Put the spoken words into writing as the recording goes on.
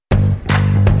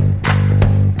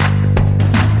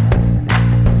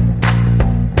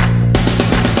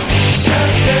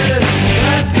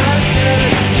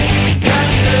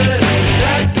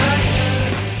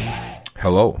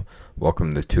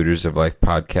the Tutors of Life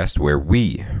podcast, where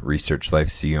we research life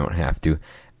so you don't have to.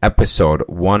 Episode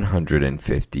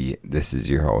 150. This is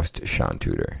your host, Shaun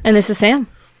Tudor. And this is Sam.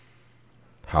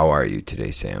 How are you today,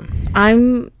 Sam?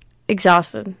 I'm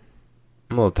exhausted.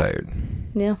 I'm a little tired.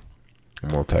 Yeah. I'm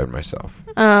a little tired myself.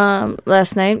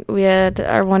 Last night we had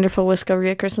our wonderful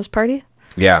Wiscoria Christmas party.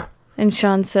 Yeah. And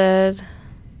Shaun said,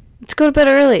 let's go to bed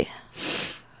early.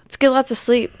 Let's get lots of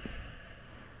sleep.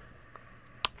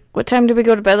 What time did we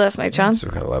go to bed last night, Shaun? It's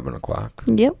like 11 o'clock.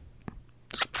 Yep.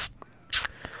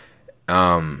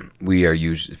 We are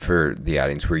usually, for the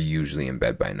audience, we're usually in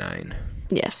bed by 9.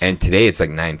 Yes. And today it's like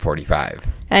 9:45.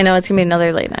 I know, it's going to be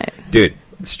another late night. Dude,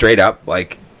 straight up,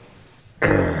 like,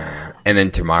 and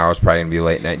then tomorrow's probably going to be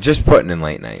late night. Just putting in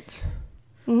late nights.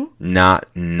 Mm-hmm.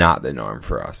 Not the norm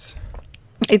for us.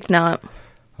 It's not.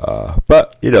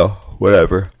 But, you know,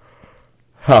 whatever.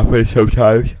 Happens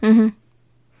sometimes. Mm-hmm.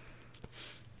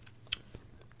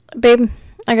 Babe,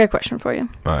 I got a question for you.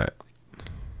 All right.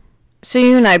 So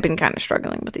you and I have been kind of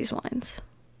struggling with these wines.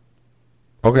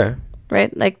 Okay.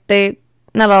 Right? Like,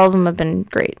 not all of them have been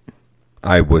great.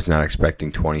 I was not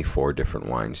expecting 24 different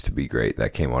wines to be great.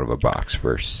 That came out of a box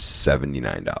for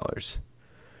 $79.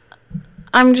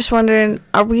 I'm just wondering,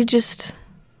 are we just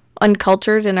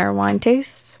uncultured in our wine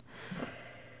tastes?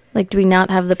 Like, do we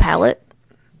not have the palate?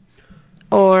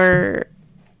 Or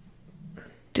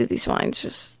do these wines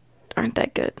just aren't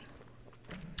that good?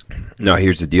 No,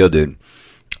 here's the deal, dude.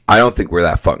 I don't think we're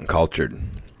that fucking cultured.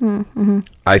 Mm-hmm.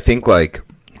 I think, like,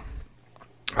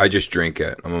 I just drink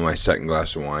it. I'm on my second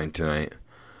glass of wine tonight.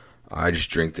 I just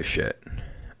drink the shit.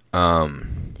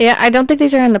 Yeah, I don't think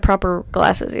these are in the proper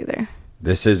glasses either.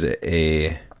 This is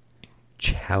a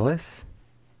chalice?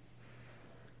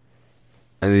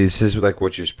 And this is like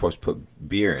what you're supposed to put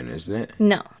beer in, isn't it?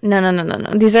 No.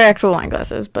 These are actual wine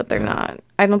glasses, but they're not.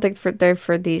 I don't think they're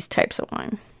for these types of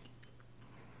wine.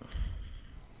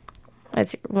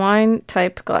 Let's see. Wine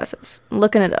type glasses. I'm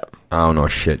looking it up. I don't know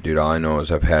shit, dude. All I know is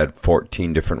I've had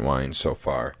 14 different wines so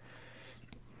far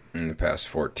in the past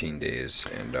 14 days.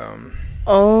 And,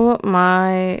 oh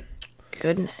my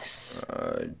goodness.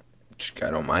 I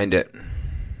don't mind it.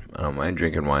 I don't mind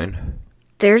drinking wine.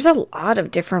 There's a lot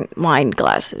of different wine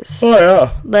glasses. Oh,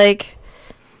 yeah. Like,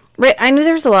 right, I knew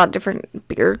there was a lot of different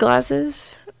beer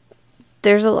glasses.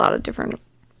 There's a lot of different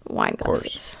wine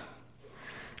glasses.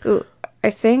 Ooh, I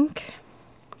think...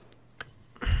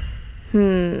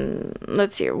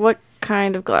 let's see here. What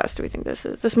kind of glass do we think this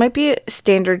is? This might be a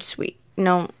standard sweet.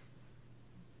 No.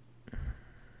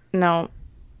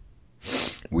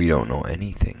 We don't know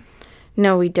anything.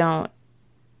 No, we don't.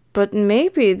 But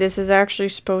maybe this is actually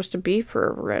supposed to be for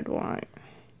a red wine.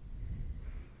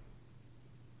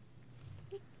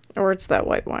 Or it's that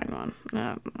white wine one.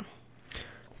 I don't know.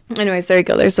 Anyways, there you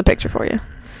go. There's the picture for you.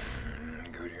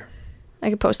 Good here. I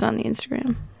could post it on the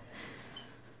Instagram.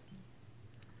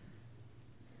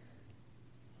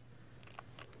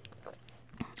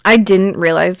 I didn't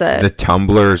realize that. The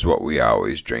tumbler is what we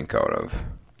always drink out of.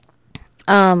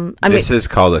 This is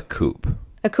called a coupe.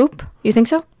 A coupe? You think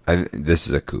so? This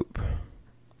is a coupe.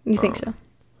 You think so?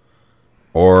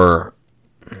 Or,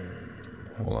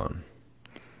 hold on.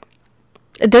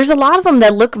 There's a lot of them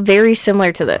that look very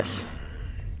similar to this.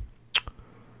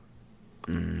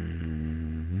 I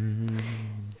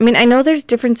mean, I know there's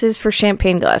differences for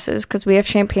champagne glasses, because we have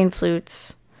champagne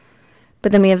flutes.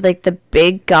 But then we have, like, the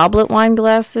big goblet wine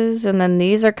glasses, and then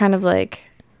these are kind of, like,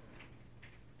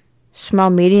 small,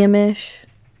 medium-ish.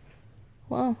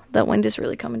 Wow, that wind is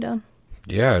really coming down.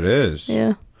 Yeah, it is.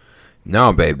 Yeah.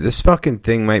 No, babe, this fucking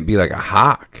thing might be like a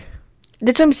hawk.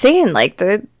 That's what I'm saying. Like,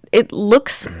 it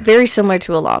looks very similar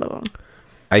to a lot of them.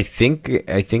 I think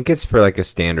it's for like a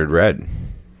standard red.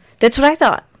 That's what I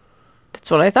thought.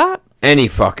 Any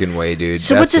fucking way, dude.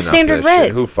 So what's a standard red?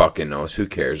 Shit. Who fucking knows? Who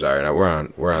cares? All right, we're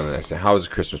on the next thing. How was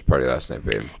the Christmas party last night,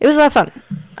 babe? It was a lot of fun.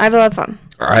 I had a lot of fun.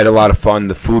 I had a lot of fun.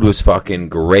 The food was fucking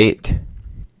great.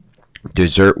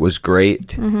 Dessert was great.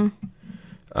 Mm-hmm.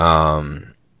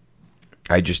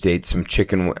 I just ate some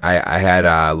chicken. I had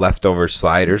leftover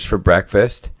sliders for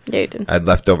breakfast. Yeah, you did. I had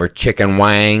leftover chicken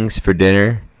wangs for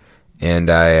dinner.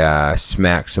 And I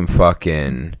smacked some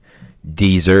fucking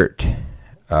dessert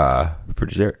for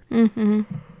dessert. Mm-hmm.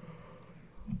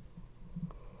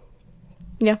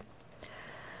 Yeah.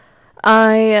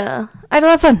 I had a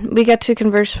lot of fun. We got to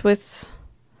converse with...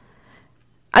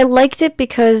 I liked it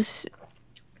because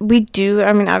we do,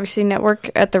 I mean, obviously network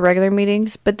at the regular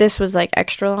meetings, but this was, like,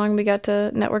 extra long. We got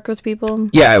to network with people.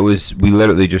 Yeah, we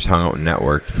literally just hung out and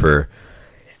networked for...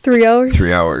 3 hours?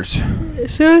 3 hours.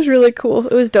 So it was really cool.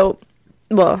 It was dope.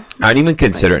 Well... I didn't even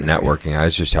consider it networking. I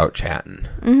was just out chatting.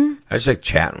 Mm-hmm. I just like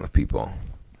chatting with people.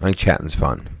 I think chatting's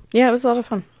fun. Yeah, it was a lot of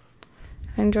fun.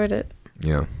 I enjoyed it.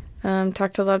 Yeah.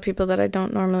 Talked to a lot of people that I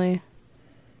don't normally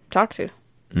talk to.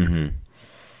 Mm-hmm.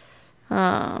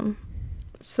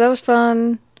 So that was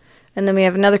fun. And then we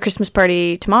have another Christmas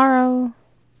party tomorrow.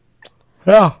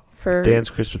 Yeah. For Dan's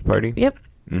Christmas party. Yep.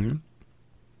 Mm-hmm.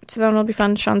 So that one will be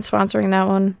fun. Sean's sponsoring that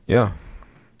one. Yeah.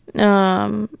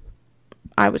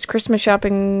 I was Christmas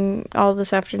shopping all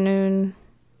this afternoon.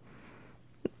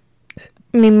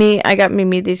 I got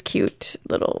Mimi these cute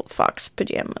little fox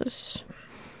pajamas.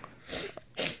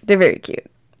 They're very cute.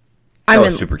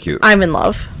 Super cute. I'm in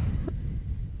love.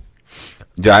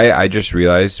 I just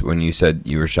realized when you said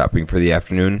you were shopping for the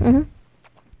afternoon.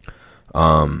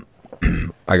 Mm-hmm.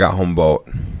 I got home about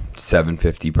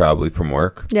 7:50 probably from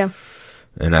work. Yeah.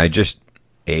 And I just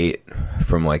ate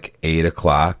from like 8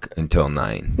 o'clock until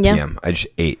 9 p.m. I just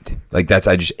ate. I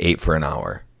just ate for an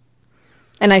hour.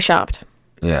 And I shopped.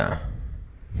 Yeah.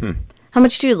 How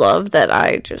much do you love that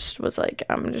I just was like,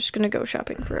 I'm just going to go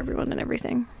shopping for everyone and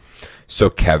everything? So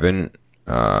Kevin,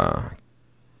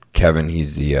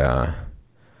 he's the,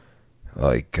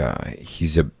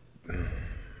 he's a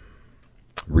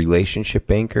relationship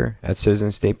banker at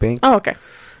Citizen State Bank. Oh, okay.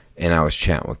 And I was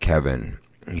chatting with Kevin.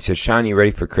 He said, Sean, you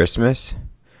ready for Christmas?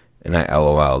 And I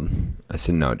LOL'd. I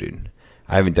said, no, dude.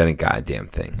 I haven't done a goddamn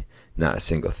thing. Not a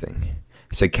single thing.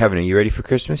 I said, Kevin, are you ready for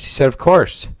Christmas? He said, of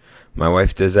course. My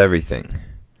wife does everything.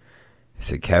 I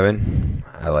said, Kevin,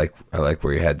 I like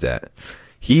where your head's at.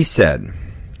 He said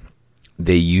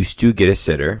they used to get a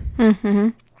sitter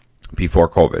before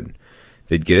COVID.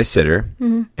 They'd get a sitter,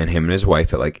 and him and his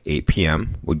wife at like 8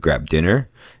 p.m. would grab dinner,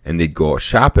 and they'd go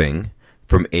shopping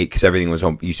from 8, because everything was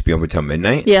used to be open until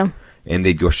midnight. Yeah. And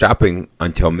they'd go shopping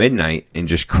until midnight and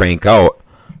just crank out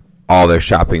all their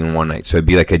shopping in one night. So it'd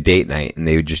be like a date night, and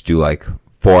they would just do like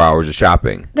 4 hours of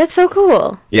shopping. That's so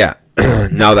cool. Yeah.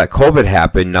 Now that COVID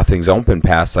happened, nothing's open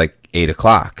past like 8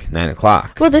 o'clock, 9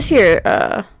 o'clock. Well, this year,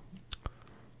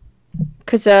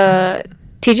 because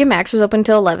TJ Maxx was open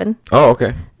until 11. Oh,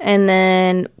 okay. And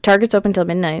then Target's open till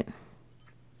midnight.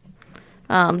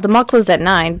 The mall closed at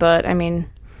 9, but I mean,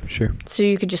 sure. So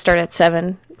you could just start at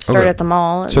 7. Start at the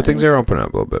mall. So things are open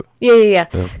up a little bit. Yeah.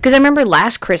 Because I remember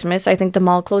last Christmas, I think the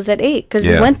mall closed at 8. Because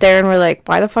we went there and we're like,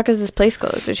 why the fuck is this place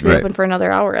closed? It should be open for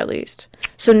another hour at least.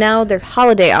 So now their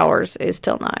holiday hours is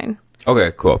till 9.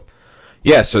 Okay, cool.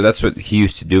 Yeah, so that's what he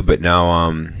used to do. But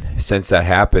now, since that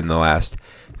happened the last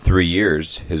 3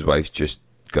 years, his wife just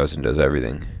goes and does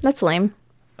everything. That's lame.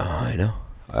 Oh, I know.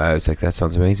 I was like, that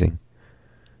sounds amazing.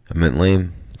 I meant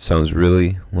lame. It sounds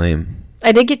really lame.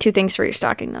 I did get 2 things for your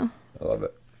stocking, though. I love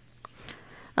it.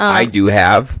 I do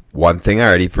have one thing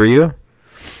already for you.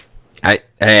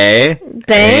 Hey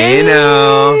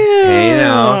no.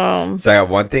 So I got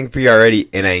one thing for you already,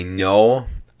 and I know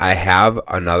I have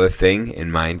another thing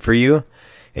in mind for you,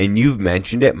 and you've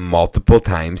mentioned it multiple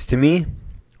times to me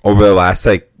over the last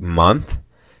like month,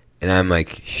 and I'm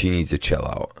like, she needs to chill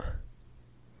out.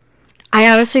 I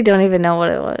honestly don't even know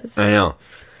what it was. I know.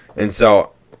 And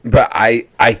so, but I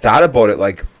thought about it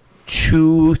like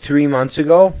 2-3 months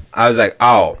ago. I was like,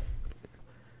 oh,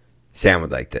 Sam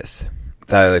would like this.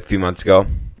 Thought like a few months ago.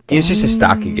 It's just a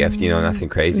stocking gift, nothing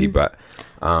crazy, but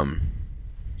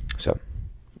so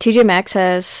TJ Maxx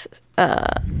has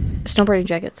snowboarding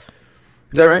jackets.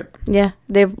 Is that right? Yeah,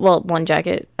 they have one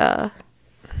jacket,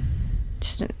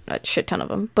 just a shit ton of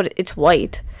them, but it's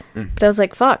white. But I was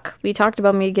like, fuck, we talked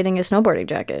about me getting a snowboarding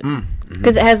jacket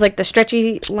because it has like the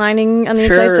stretchy lining on the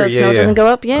inside, so snow doesn't go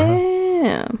up.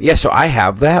 Yeah, so I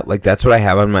have that. Like that's what I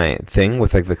have on my thing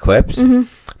with like the clips,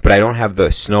 but I don't have the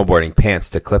snowboarding pants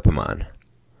to clip them on.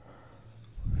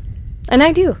 And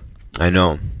I do. I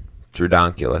know. It's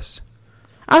ridiculous.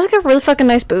 I also got really fucking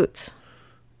nice boots.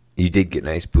 You did get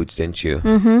nice boots, didn't you?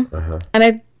 And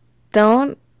I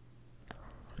don't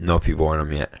know if you've worn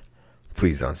them yet.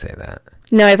 Please don't say that.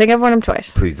 No, I think I've worn them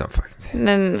twice. Please don't fucking say that. And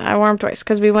then I wore them twice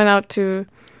because we went out to...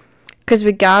 Because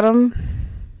we got them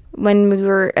when we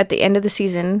were at the end of the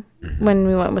season, when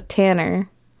we went with Tanner.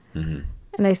 And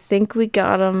I think we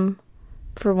got them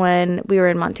for when we were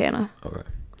in Montana. Okay.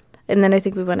 And then I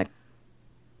think we went...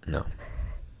 No.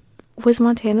 Was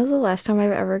Montana the last time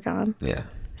I've ever gone? Yeah.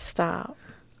 Stop.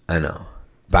 I know.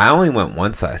 But I only went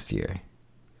once last year.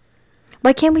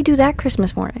 Why can't we do that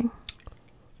Christmas morning?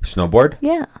 Snowboard?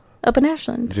 Yeah. Up in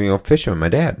Ashland. We go fishing with my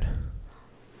dad.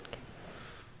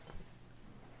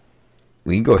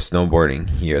 We can go snowboarding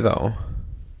here, though.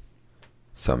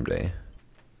 Someday.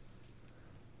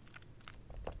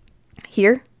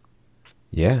 Here?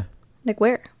 Yeah. Like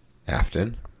where?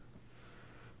 Afton.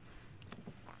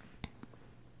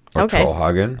 Or Okay.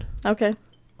 Trollhagen. Okay.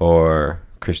 Or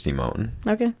Christie Mountain.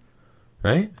 Okay.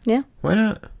 Right? Yeah. Why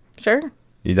not? Sure.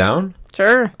 You down?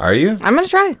 Sure. Are you? I'm going to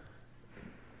try.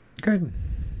 Good.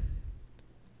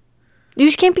 You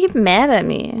just can't be mad at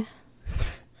me.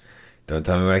 Don't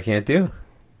tell me what I can't do.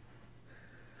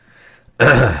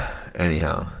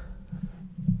 Anyhow.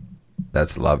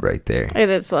 That's love right there. It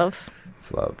is love.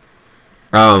 It's love.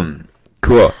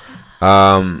 Cool.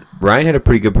 Ryan had a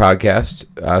pretty good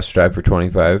podcast. Strive for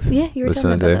 25. Yeah, you were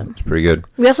telling me about that. It's pretty good.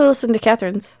 We also listened to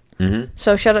Catherine's. Mm-hmm.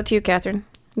 So shout out to you, Catherine.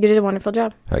 You did a wonderful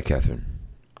job. Hi, Catherine.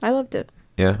 I loved it.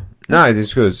 Yeah. No,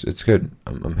 it's good. It's good.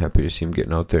 I'm happy to see him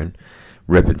getting out there and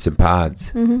ripping some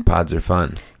pods. Mm-hmm. Pods are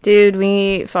fun. Dude,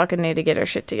 we fucking need to get our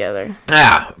shit together.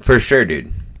 Ah, for sure,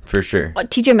 dude. For sure.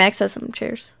 TJ Maxx has some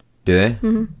chairs. Do they?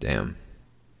 Mm-hmm. Damn.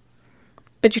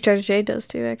 But your Trader J does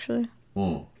too, actually.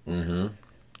 Mm-hmm.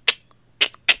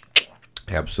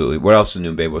 Absolutely. What else is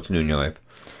new, babe? What's new in your life?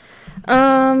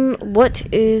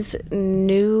 What is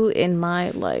new in my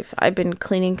life? I've been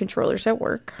cleaning controllers at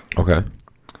work. Okay.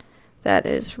 That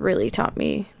has really taught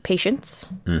me patience.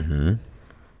 Mm-hmm.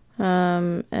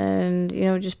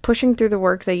 And, just pushing through the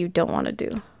work that you don't want to do.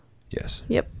 Yes.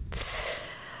 Yep.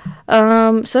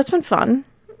 So that's been fun.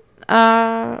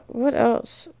 What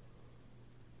else?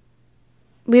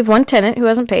 We have one tenant who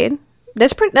hasn't paid.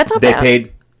 That's not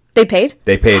bad. They paid?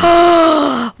 They paid.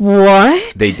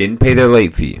 What? They didn't pay their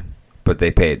late fee, but they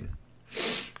paid.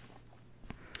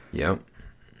 Yep.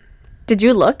 Did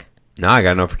you look? No, I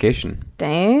got a notification.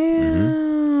 Damn.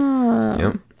 Mm-hmm.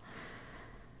 Yep.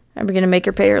 Are we going to make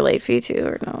her pay her late fee too,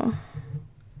 or no?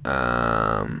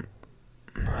 I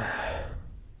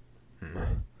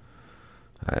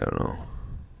don't know.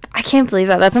 I can't believe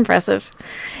that. That's impressive.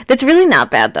 That's really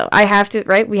not bad, though. We have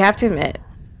to admit.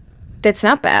 That's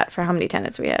not bad for how many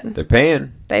tenants we had. They're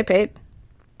paying. They paid.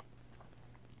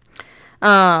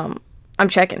 I'm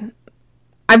checking.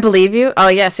 I believe you. Oh,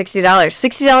 yeah, $60.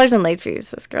 $60 in late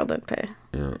fees. This girl didn't pay.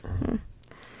 Yeah.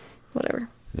 Whatever.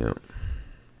 Yeah.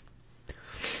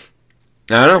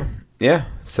 I don't know. Yeah,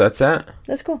 so that's that.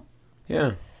 That's cool.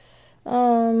 Yeah.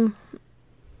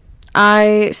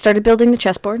 I started building the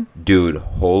chessboard. Dude,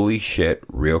 holy shit,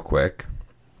 real quick.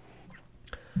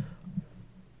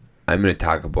 I'm going to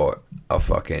talk about a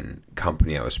fucking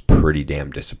company I was pretty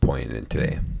damn disappointed in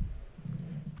today.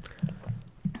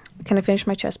 Can I finish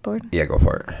my chessboard? Yeah, go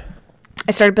for it.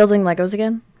 I started building Legos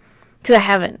again. Because I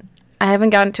haven't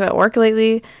gotten to it at work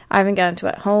lately. I haven't gotten to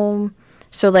it at home.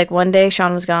 So, one day,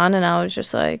 Shaun was gone, and I was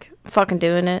just, fucking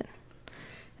doing it.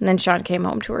 And then Shaun came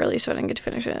home too early, so I didn't get to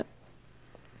finish it.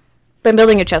 But I'm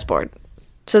building a chessboard.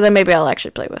 So then maybe I'll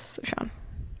actually play with Shaun.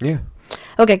 Yeah.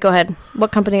 Okay, go ahead.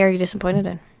 What company are you disappointed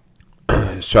in?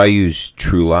 So I use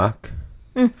TrueLock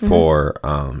for...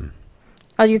 all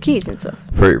your keys and stuff.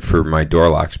 For my door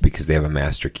locks because they have a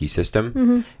master key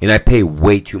system. And I pay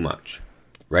way too much.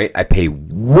 Right? I pay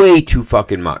way too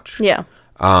fucking much. Yeah.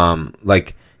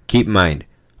 Keep in mind,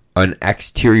 an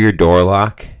exterior door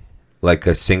lock, like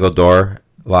a single door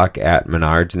lock at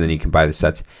Menards, and then you can buy the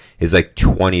sets, is like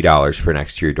 $20 for an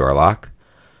exterior door lock.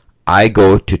 I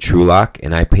go to TrueLock,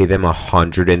 and I pay them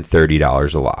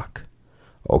 $130 a lock.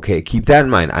 Okay, keep that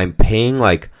in mind. I'm paying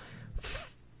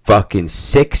fucking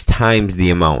 6 times the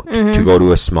amount to go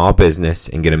to a small business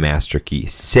and get a master key.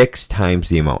 6 times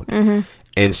the amount.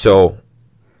 And so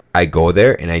I go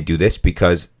there, and I do this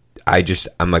because...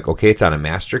 I'm like, okay, it's on a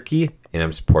master key, and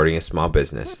I'm supporting a small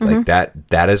business.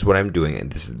 That is what I'm doing, and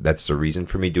that's the reason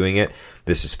for me doing it.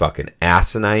 This is fucking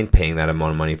asinine. Paying that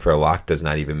amount of money for a lock does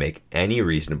not even make any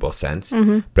reasonable sense,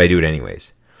 but I do it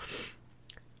anyways.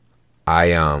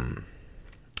 I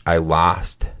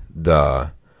lost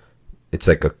it's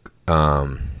like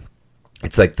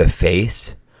the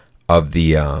face of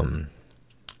the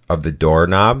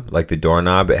doorknob. Like the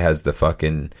doorknob, it has the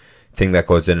fucking thing that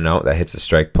goes in and out that hits the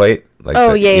strike plate.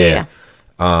 Yeah.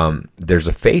 There's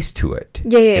a face to it.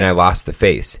 Yeah. And I lost the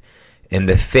face. And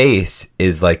the face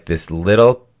is like this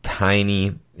little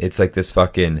tiny, it's like this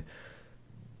fucking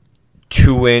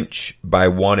 2-inch by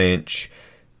 1-inch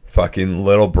fucking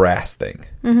little brass thing.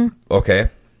 Okay?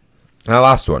 And I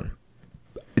lost one.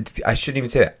 I shouldn't even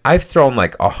say that. I've thrown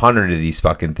 100 of these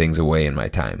fucking things away in my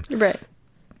time. Right.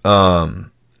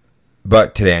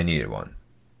 But today I needed one.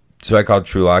 So I called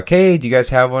TrueLock. Hey, do you guys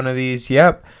have one of these?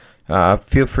 Yep.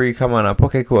 Feel free to come on up.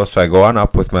 Okay, cool. So I go on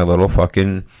up with my little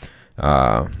fucking...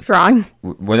 Drawing?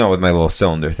 With my little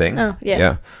cylinder thing. Oh, yeah.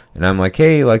 Yeah. And I'm like,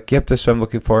 hey, yep, this is what I'm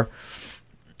looking for.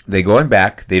 They go in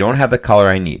back. They don't have the color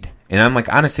I need. And I'm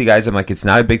like, honestly, guys, it's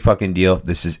not a big fucking deal.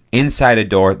 This is inside a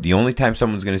door. The only time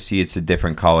someone's going to see it's a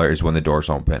different color is when the door's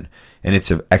open. And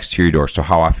it's an exterior door. So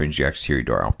how often is your exterior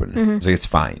door open? It's like, it's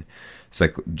fine. It's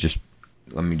like,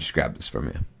 let me just grab this from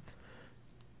you.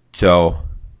 So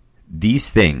these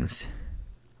things,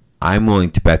 I'm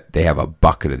willing to bet they have a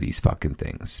bucket of these fucking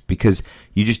things because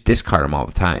you just discard them all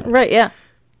the time. Right, yeah.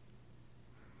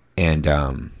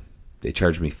 And they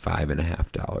charged me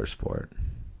 $5.50 for it.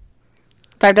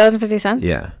 $5.50?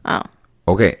 Yeah. Oh.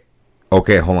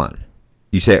 Okay, hold on.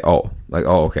 You say,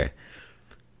 okay.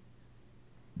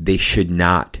 They should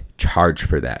not charge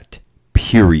for that,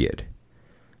 period.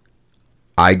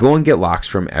 I go and get locks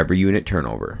from every unit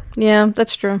turnover. Yeah,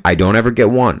 that's true. I don't ever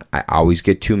get one. I always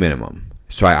get two minimum.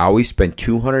 So I always spend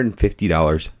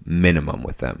 $250 minimum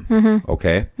with them. Mm-hmm.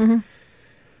 Okay? Mm-hmm.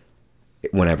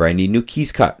 Whenever I need new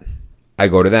keys cut, I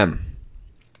go to them.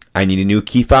 I need a new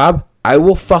key fob. I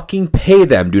will fucking pay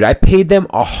them, dude. I paid them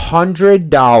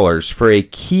 $100 for a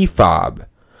key fob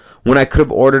when I could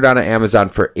have ordered on Amazon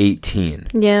for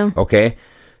 $18. Yeah. Okay?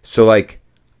 So, like,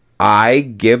 I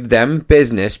give them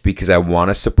business because I want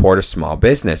to support a small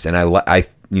business. And I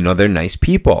they're nice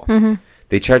people. Mm-hmm.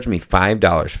 They charge me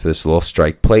 $5 for this little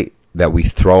strike plate that we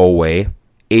throw away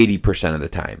 80% of the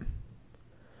time.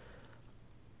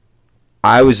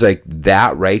 I was like,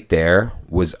 that right there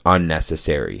was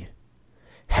unnecessary.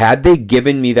 Had they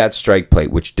given me that strike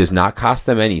plate, which does not cost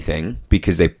them anything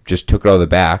because they just took it out of the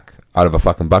back, out of a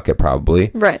fucking bucket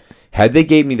probably. Right. Had they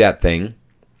gave me that thing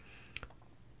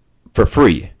for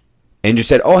free and just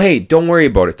said, oh, hey, don't worry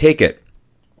about it, take it,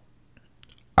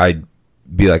 I'd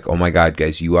be like, oh my God,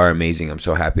 guys, you are amazing. I'm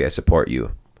so happy I support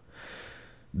you.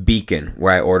 Beacon,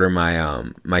 where I order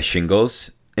my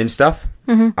shingles and stuff,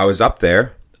 mm-hmm. I was up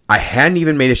there. I hadn't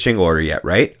even made a shingle order yet,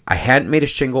 right? I hadn't made a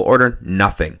shingle order,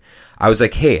 nothing. I was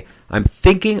like, hey, I'm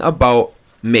thinking about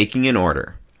making an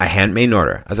order. I hadn't made an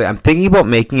order. I was like, I'm thinking about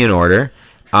making an order.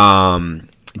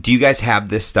 Do you guys have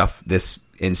this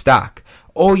in stock?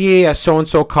 Oh, yeah,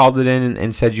 so-and-so called it in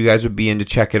and said you guys would be in to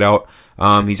check it out.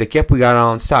 He's like, yep, we got it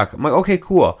all in stock. I'm like, okay,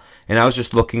 cool. And I was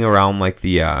just looking around, like,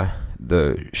 the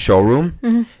showroom,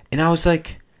 mm-hmm. and I was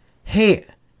like, hey,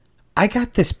 I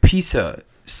got this piece of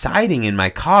siding in my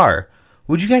car.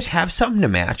 Would you guys have something to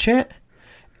match it?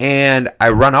 And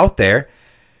I run out there,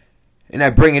 and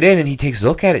I bring it in, and he takes a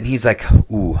look at it, and he's like,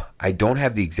 ooh, I don't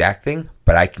have the exact thing,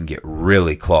 but I can get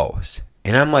really close.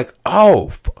 And I'm like, oh,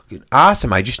 fucking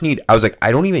awesome. I was like,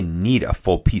 I don't even need a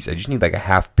full piece. I just need like a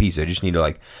half piece. I just need to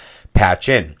like patch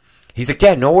in. He's like,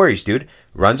 yeah, no worries, dude.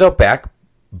 Runs out back,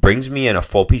 brings me in a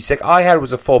full piece. He's like, all I had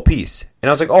was a full piece. And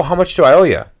I was like, oh, how much do I owe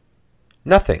you?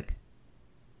 Nothing.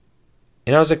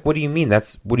 And I was like, what do you mean?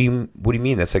 What do you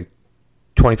mean? That's like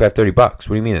 $25, $30. What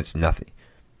do you mean that's nothing?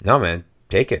 No, man,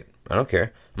 take it. I don't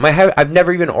care. I've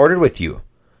never even ordered with you.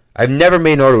 I've never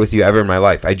made an order with you ever in my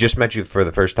life. I just met you for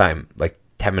the first time like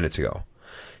 10 minutes ago.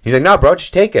 He's like, no, bro,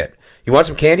 just take it. You want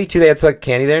some candy too? They had some like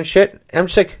candy there and shit. And I'm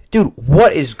just like, dude,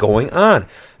 what is going on?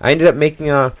 I ended up making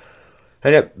a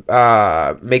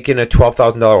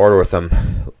 $12,000 order with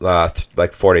them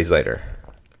like 4 days later.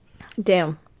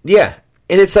 Damn. Yeah.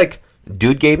 And it's like,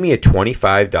 dude gave me a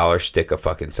 $25 stick of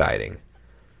fucking siding.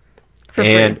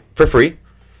 For free.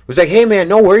 It was like, hey, man,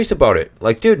 no worries about it.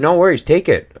 Like, dude, no worries. Take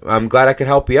it. I'm glad I could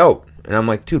help you out. And I'm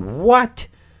like, dude, what?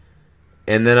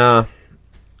 And then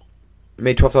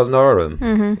made $12,000 order with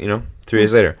them, mm-hmm. 3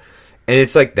 days later. And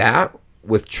it's like that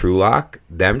with TrueLock,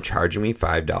 them charging me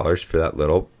 $5 for that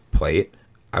little plate.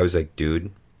 I was like,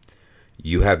 dude,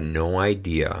 you have no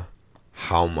idea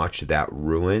how much that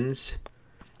ruins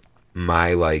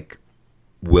my, like,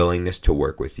 willingness to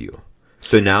work with you.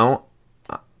 So now...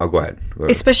 Oh, go ahead.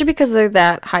 Especially because they're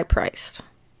that high priced.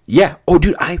 Yeah. Oh,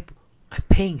 dude, I'm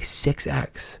paying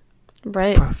 6x.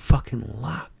 Right. For a fucking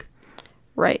lock.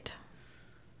 Right.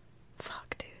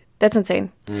 Fuck, dude. That's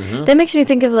insane. Mm-hmm. That makes me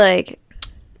think of, like,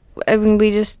 I mean,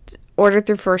 we just ordered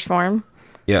through First Form.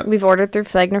 Yeah. We've ordered through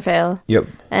Flag Nor Fail. Yep.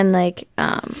 And, like,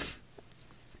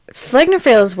 Flag Nor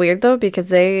Fail is weird, though, because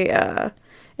they,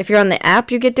 if you're on the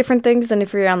app, you get different things than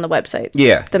if you're on the website.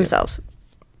 Yeah. Themselves. Yeah.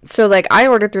 So, like, I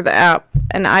ordered through the app,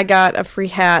 and I got a free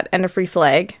hat and a free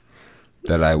flag.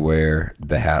 That I wear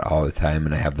the hat all the time,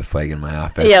 and I have the flag in my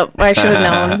office. Yep, I should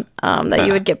have known that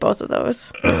you would get both of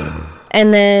those.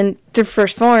 And then through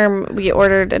First Form, we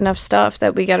ordered enough stuff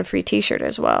that we got a free T-shirt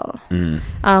as well,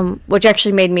 which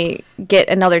actually made me get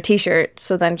another T-shirt.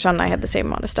 So then Shaun and I had the same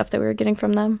amount of stuff that we were getting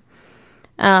from them.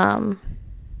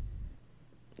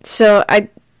 So I,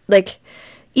 like...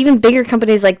 Even bigger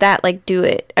companies like that, like, do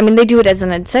it. I mean, they do it as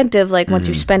an incentive, like, once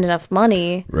you spend enough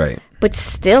money. Right. But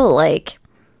still, like,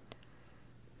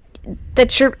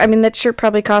 that shirt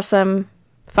probably cost them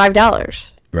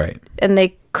 $5. Right. And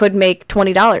they could make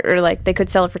 $20, or, like, they could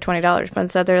sell it for $20. But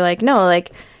instead, they're like, no,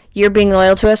 like, you're being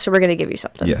loyal to us, so we're going to give you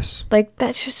something. Yes. Like,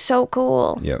 that's just so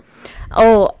cool. Yep.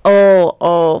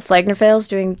 Oh, Flag Nor Fail's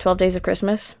doing 12 Days of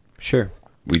Christmas. Sure.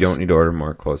 We don't need to order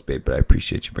more clothes, babe, but I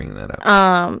appreciate you bringing that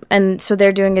up. And so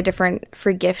they're doing a different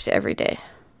free gift every day.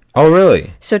 Oh,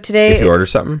 really? So today, if you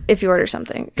order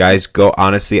something, guys, go.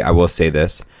 Honestly, I will say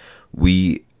this: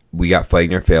 we got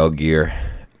Flagner Fail gear.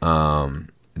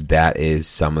 That is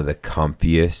some of the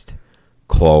comfiest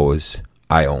clothes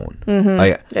I own. Mm-hmm.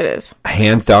 Like, it is,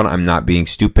 hands down. I'm not being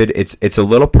stupid. It's a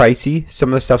little pricey. Some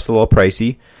of the stuff's a little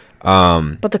pricey.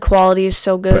 But the quality is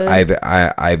so good. But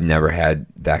I've never had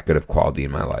that good of quality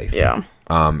in my life. Yeah.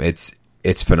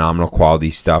 It's phenomenal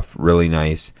quality stuff. Really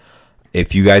nice.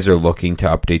 If you guys are looking to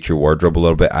update your wardrobe a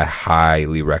little bit, I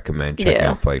highly recommend checking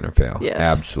out Flagner Fail. Yes.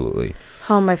 Absolutely.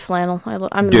 Oh, my flannel.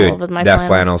 I'm in love with my flannel. That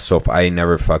flannel's I ain't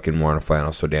never fucking worn a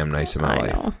flannel so damn nice in my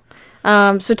life.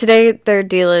 Know. So today their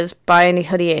deal is buy any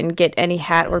hoodie and get any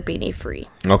hat or beanie free.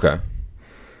 Okay.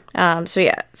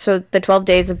 So the 12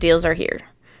 days of deals are here.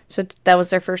 So that was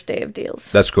their first day of deals.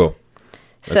 That's cool.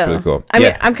 That's really cool. I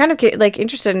mean, I'm kind of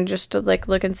interested in just to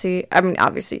look and see. I mean,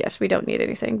 obviously, yes, we don't need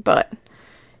anything, but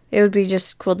it would be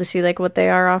just cool to see what they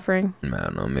are offering. I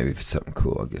don't know. Maybe if it's something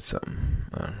cool, I'll get something.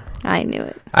 I don't know. I knew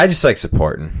it. I just like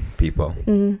supporting people.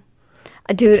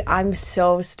 Mm-hmm. Dude, I'm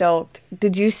so stoked.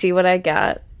 Did you see what I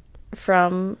got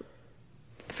from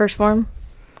First Form?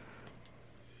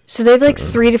 So they have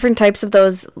 3 different types of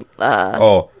those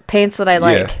pants that I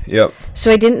like. Yeah, yep.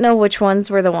 So I didn't know which ones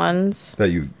were the ones that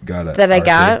you got. I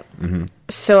got. Mm-hmm.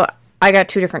 So I got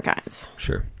 2 different kinds.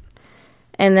 Sure.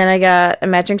 And then I got a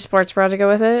matching sports bra to go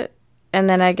with it. And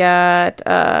then I got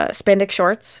spandex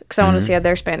shorts because I want to see how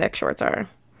their spandex shorts are.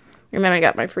 And then I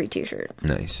got my free t-shirt.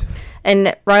 Nice.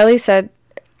 And Riley said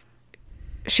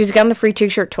she's gotten the free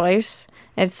t-shirt twice.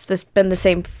 It's been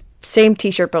the same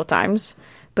t-shirt both times.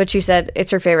 But she said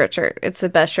it's her favorite shirt. It's the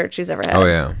best shirt she's ever had. Oh,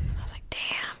 yeah. I was like,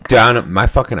 damn. Dude, I don't know, my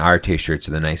fucking RT shirts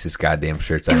are the nicest goddamn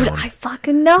shirts I own. Dude, I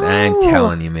fucking know. I'm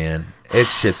telling you, man.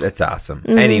 It's awesome.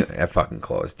 Mm-hmm. Anyway, fucking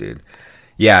clothes, dude.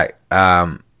 Yeah.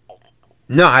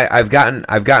 No, I've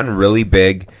gotten really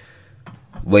big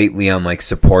lately on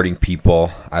supporting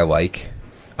people I like.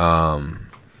 And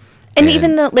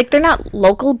even though they're not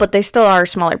local, but they still are a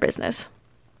smaller business.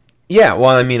 Yeah,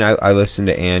 well, I mean, I listen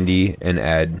to Andy and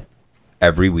Ed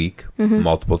every week,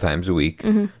 multiple times a week.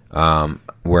 Mm-hmm.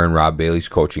 We're in Rob Bailey's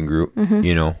coaching group, and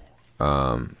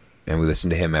we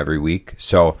listen to him every week.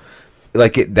 So,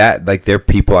 they're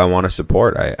people I want to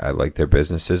support. I like their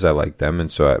businesses. I like them,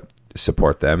 and so I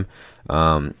support them.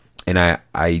 And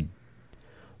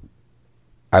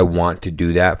I want to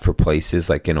do that for places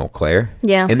like in Eau Claire.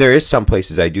 Yeah. And there is some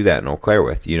places I do that in Eau Claire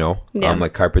with,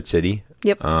 like Carpet City.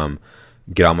 Yep.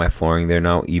 Get all my flooring there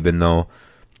now, even though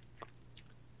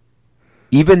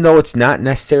it's not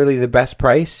necessarily the best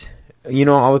price,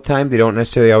 all the time. They don't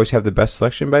necessarily always have the best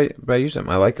selection, but I use them.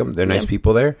 I like them. They're nice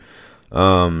people there.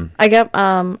 I got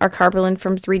our Carberlin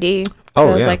from 3D. So I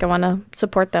was I want to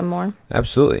support them more.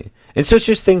 Absolutely. And so it's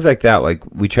just things like that.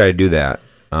 We try to do that.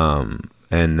 And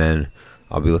then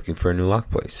I'll be looking for a new lock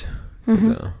place.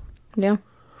 Mm-hmm. Yeah.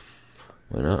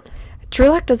 Why not? True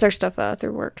Lock does their stuff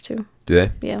through work, too. Do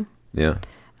they? Yeah. Yeah.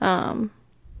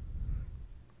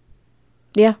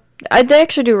 Yeah. They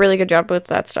actually do a really good job with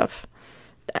that stuff.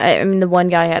 I mean, the one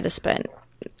guy had to spend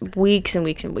weeks and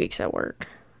weeks and weeks at work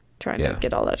trying to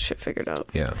get all that shit figured out.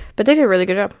 Yeah. But they do a really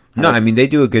good job. No, I mean, they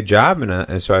do a good job,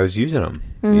 and so I was using them.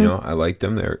 Mm-hmm. I like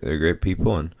them. They're great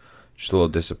people, and just a little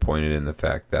disappointed in the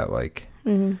fact that,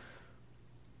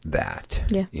 that,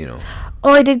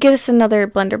 Oh, I did get us another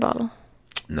blender bottle.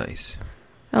 Nice.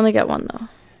 I only got one, though.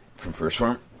 From First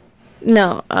Farm?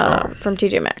 No, from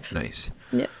TJ Maxx. Nice.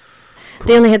 Yeah. Cool.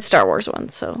 They only had Star Wars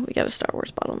ones, so we got a Star Wars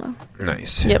bottle now.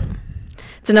 Nice. Yep.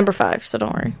 It's a number 5, so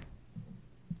don't worry.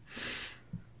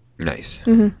 Nice.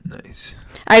 Mm-hmm. Nice.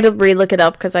 I had to re-look it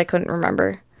up because I couldn't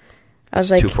remember. It's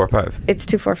 245. It's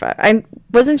 245. I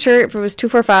wasn't sure if it was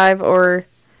 245 or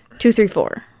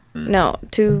 234. No, I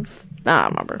don't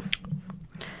remember.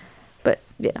 But,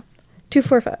 yeah.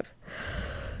 245.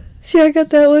 See, I got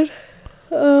that one.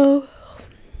 Oh.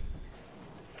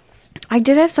 I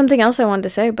did have something else I wanted to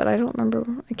say, but I don't remember.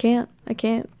 I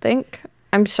can't think.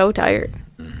 I'm so tired.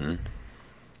 Mm-hmm.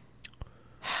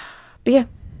 But yeah,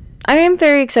 I am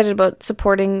very excited about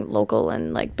supporting local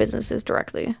and businesses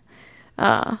directly.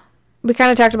 We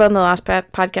kind of talked about in the last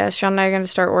podcast. Shaun and I are going to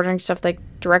start ordering stuff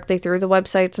directly through the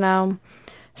websites now.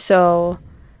 So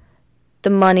the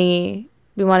money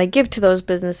we want to give to those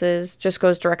businesses just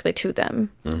goes directly to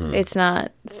them. Mm-hmm. It's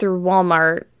not through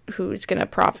Walmart, who's going to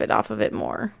profit off of it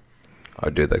more. I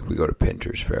did we go to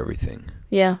Pinterest for everything.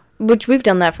 Yeah, which we've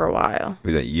done that for a while.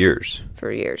 We've done years.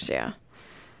 For years, yeah.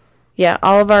 Yeah,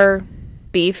 all of our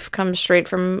beef comes straight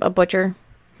from a butcher.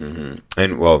 Mm-hmm.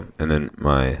 And then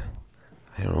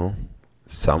I don't know,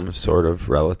 some sort of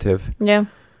relative. Yeah.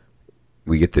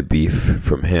 We get the beef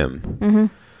from him. Mm-hmm.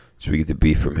 So we get the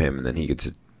beef from him, and then he gets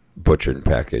it butchered and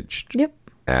packaged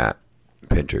at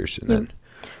Pinter's. And then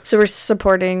so we're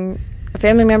supporting a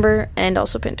family member and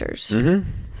also Pinter's.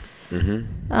 Mm-hmm.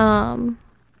 Mm-hmm.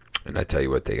 And I tell you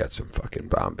what, they got some fucking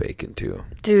bomb bacon, too.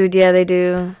 Dude, yeah, they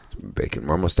do. Some bacon.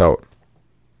 We're almost out.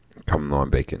 Coming low on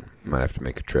bacon. Might have to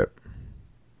make a trip.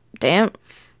 Damn.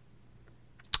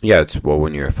 Yeah, it's, well,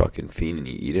 when you're a fucking fiend and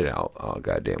you eat it out all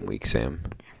goddamn week, Sam.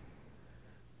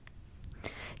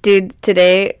 Dude,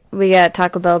 today we got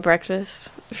Taco Bell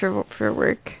breakfast for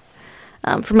work.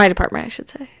 For my department, I should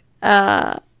say.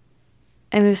 And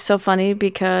it was so funny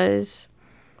because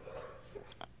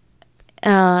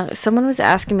someone was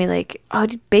asking me, like, oh,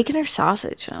 bacon or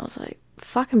sausage? And I was like,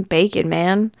 fucking bacon,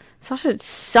 man. Sausage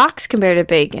sucks compared to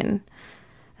bacon.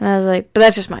 And I was like, but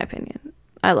that's just my opinion.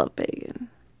 I love bacon.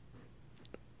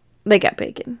 They got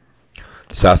bacon.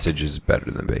 Sausage is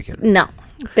better than bacon. No.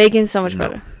 Bacon's so much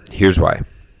better. Here's why.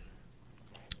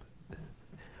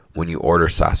 When you order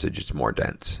sausage, it's more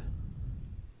dense.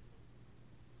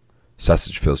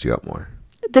 Sausage fills you up more.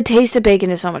 The taste of bacon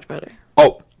is so much better.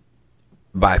 Oh,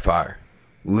 by far.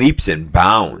 Leaps and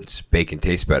bounds. Bacon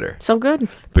tastes better. So good.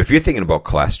 But if you're thinking about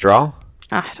cholesterol,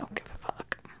 I don't give a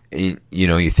fuck. You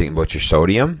know, you're thinking about your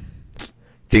sodium,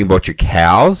 thinking about your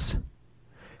cals,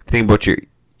 thinking about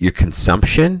your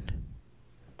consumption.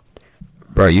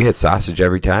 Bro, you hit sausage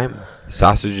every time.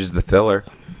 Sausage is the filler.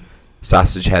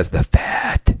 Sausage has the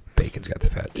fat. Bacon's got the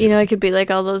fat, too. You know, I could be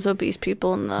like all those obese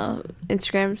people in the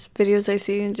Instagram videos I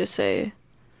see and just say,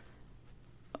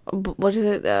 what is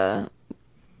it?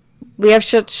 We have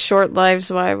such short lives.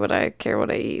 Why would I care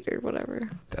what I eat or whatever?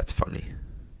 That's funny.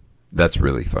 That's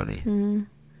really funny. Mm-hmm.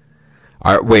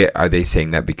 Are they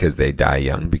saying that because they die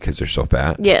young because they're so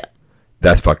fat? Yeah.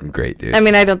 That's fucking great, dude. I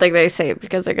mean, I don't think they say it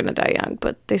because they're gonna die young,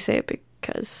 but they say it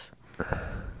because,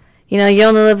 you know, you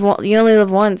only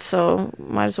live once, so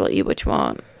might as well eat what you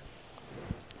want.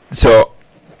 So,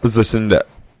 I was listening to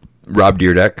Rob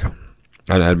Dyrdek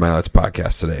on Ed Milet's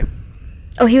podcast today.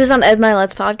 Oh, he was on Ed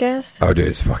Milet's podcast? Oh, dude,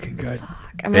 it's fucking good.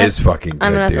 Fuck. It's fucking good,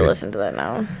 I'm gonna have dude. to listen to that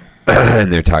now.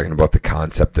 And they're talking about the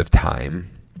concept of time.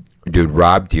 Dude,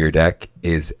 Rob Dyrdek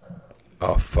is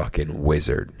a fucking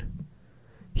wizard.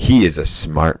 He is a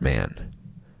smart man.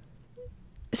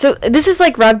 So this is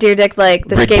like Rob Dyrdek, like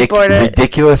the skateboarder.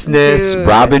 Ridiculousness, Dude.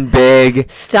 Robin Big.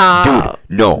 Stop.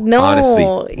 Dude, no,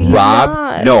 honestly. He's Rob,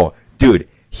 not. no. Dude,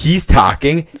 he's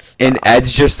talking, and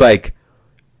Ed's just like,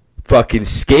 fucking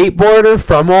skateboarder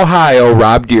from Ohio,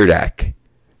 Rob Dyrdek.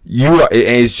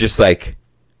 It's just like,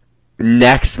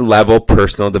 next level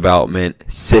personal development,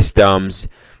 systems,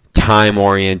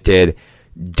 time-oriented.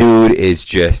 Dude is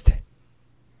just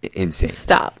insane.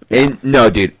 Stop. No,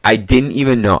 dude, I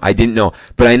didn't know.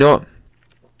 But I know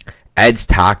Ed's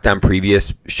talked on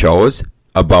previous shows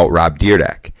about Rob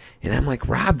Dyrdek. And I'm like,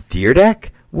 Rob Dyrdek?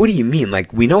 What do you mean?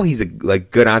 Like, we know he's a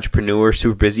good entrepreneur,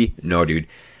 super busy. No, dude.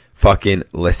 Fucking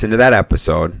listen to that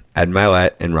episode, Ed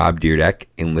Milet and Rob Dyrdek,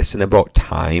 and listen about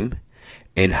time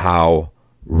and how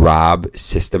Rob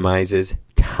systemizes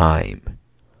time.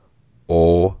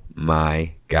 Oh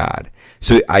my God.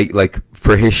 So I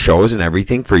for his shows and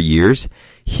everything for years,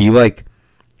 he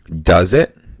does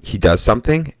it. He does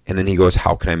something and then he goes,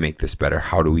 how can I make this better?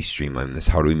 How do we streamline this?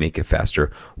 How do we make it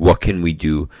faster? What can we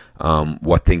do?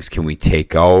 What things can we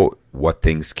take out? What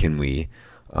things can we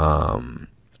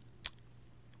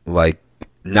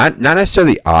not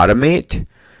necessarily automate,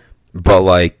 but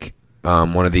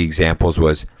one of the examples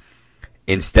was,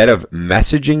 instead of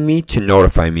messaging me to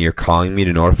notify me or calling me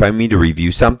to notify me to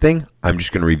review something, I'm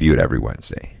just going to review it every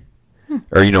Wednesday.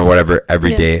 Or, whatever,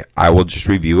 every day I will just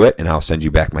review it and I'll send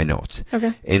you back my notes.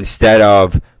 Okay. Instead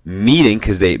of meeting,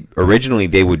 because they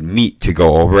would meet to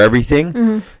go over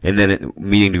everything, and then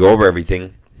meeting to go over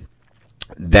everything,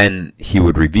 then he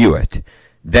would review it.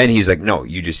 Then he's like, no,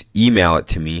 you just email it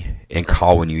to me and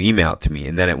call when you email it to me.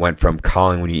 And then it went from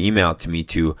calling when you email it to me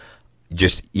to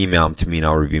just email them to me and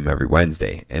I'll review them every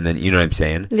Wednesday. And then, you know what I'm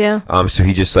saying? Yeah. So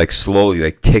he just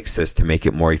slowly ticks this to make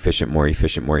it more efficient.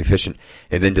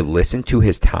 And then to listen to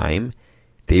his time,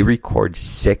 they record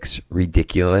 6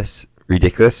 ridiculousness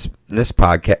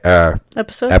podcast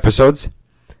episodes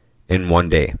in one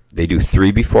day. They do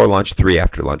 3 before lunch, 3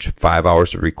 after lunch, 5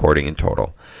 hours of recording in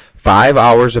total. 5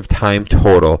 hours of time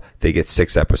total, they get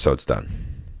 6 episodes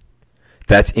done.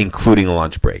 That's including a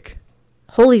lunch break.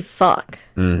 Holy fuck.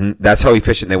 Mm-hmm. That's how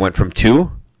efficient they went from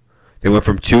 2. They went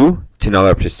from 2 to now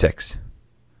they're up to 6.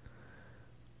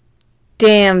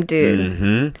 Damn, dude.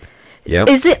 Mm-hmm. Yep.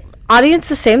 Is the audience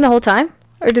the same the whole time?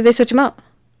 Or did they switch them out?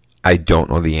 I don't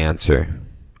know the answer.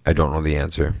 I don't know the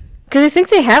answer. Because I think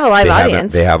they have a live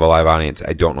audience. They have a live audience.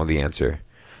 I don't know the answer.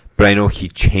 But I know he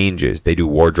changes. They do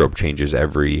wardrobe changes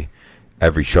every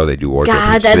show. They do wardrobe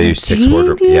God, changes. that's So they do 6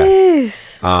 wardrobe.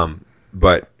 Yeah.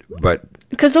 But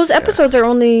because those episodes are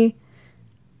only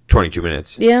 22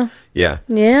 minutes. Yeah. Yeah.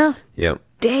 Yeah. Yep.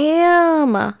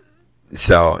 Damn.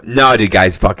 So no, dude,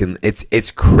 guys, fucking,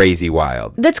 it's crazy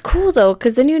wild. That's cool though,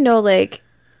 because then like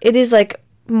it is like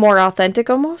more authentic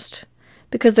almost,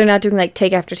 because they're not doing like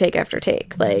take after take after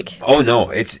take. Like, oh no,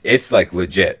 it's like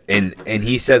legit, and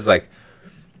he says like,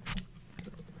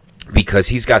 because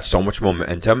he's got so much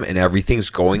momentum and everything's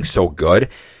going so good,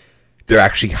 they're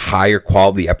actually higher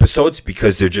quality episodes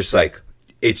because they're just like,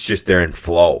 it's just they're in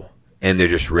flow and they're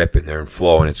just ripping, they're in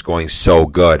flow and it's going so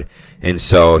good. And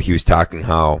so he was talking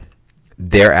how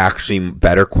they're actually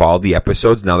better quality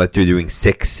episodes now that they're doing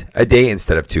 6 a day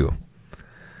instead of 2.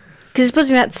 because it's supposed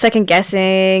to be not second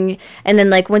guessing, and then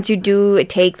like once you do it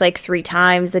take like 3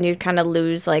 times, then you kind of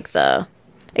lose like the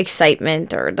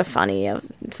excitement or the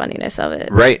funniness of it.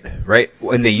 Right.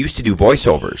 When they used to do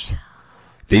voiceovers.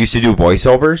 They used to do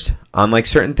voiceovers on like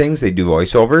certain things. They do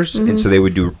voiceovers, and so they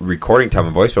would do recording time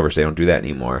and voiceovers. They don't do that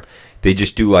anymore. They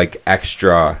just do like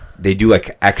extra. They do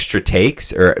like extra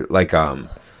takes or like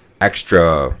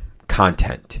extra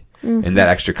content, and that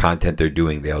extra content they're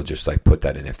doing, they'll just like put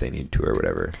that in if they need to or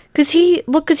whatever. Because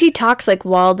he talks like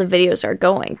while the videos are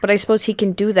going, but I suppose he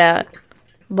can do that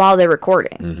while they're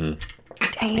recording.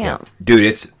 Damn, Yeah. Dude,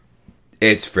 it's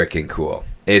freaking cool.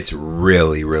 It's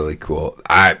really, really cool.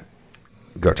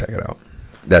 Go check it out.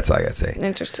 That's all I gotta say.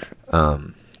 Interesting.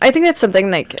 I think that's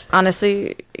something like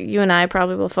honestly, you and I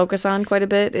probably will focus on quite a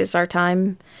bit is our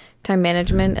time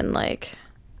management and like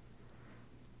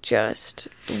just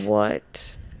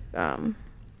what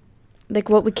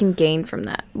what we can gain from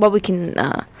that, what we can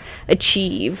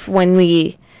achieve when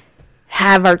we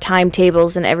have our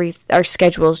timetables and our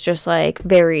schedules just like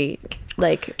very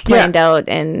like planned out.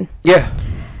 And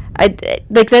I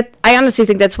like that. I honestly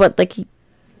think that's what like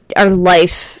our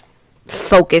life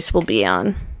focus will be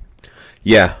on.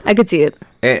 Yeah, I could see it.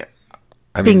 And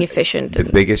I being mean, efficient. The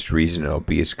biggest reason it'll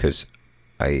be is because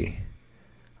I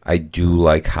do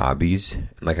like hobbies.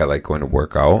 Like I like going to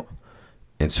work out,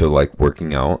 and so like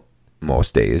working out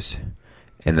most days,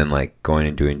 and then like going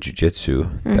and doing jiu-jitsu.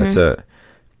 That's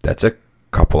a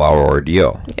couple hour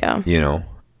ordeal. Yeah, you know.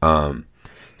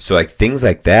 So like things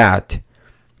like that.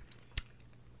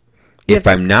 If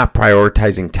I'm not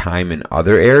prioritizing time in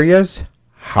other areas,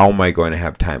 how am I going to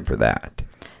have time for that?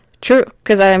 True,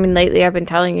 because I mean, lately I've been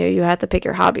telling you have to pick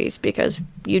your hobbies because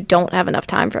you don't have enough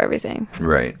time for everything.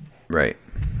 Right. But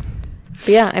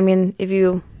yeah, I mean, if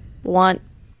you want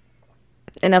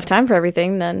enough time for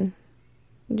everything, then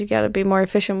you got to be more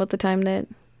efficient with the time that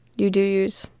you do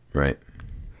use. Right.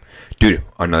 Dude,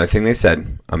 another thing they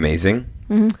said, amazing.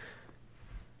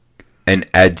 And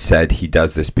Ed said he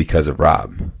does this because of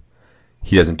Rob.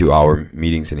 He doesn't do hour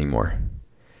meetings anymore.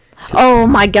 So, oh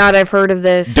my God, I've heard of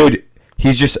this. Dude,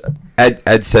 he's just,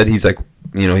 Ed said he's like,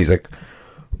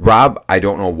 Rob, I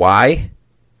don't know why,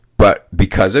 but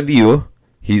because of you,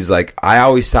 he's like, I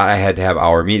always thought I had to have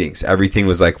hour meetings. Everything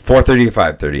was like 4:30 to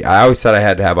 5:30. I always thought I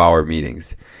had to have hour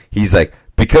meetings. He's like,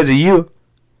 because of you,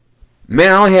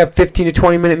 man, I only have 15 to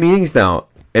 20 minute meetings now.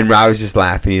 And Rob was just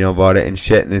laughing, about it and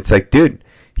shit. And it's like, dude,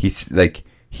 he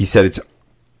says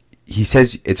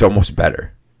it's almost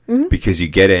better because you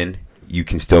get in, you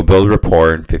can still build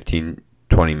rapport in 15,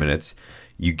 20 minutes.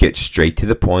 You get straight to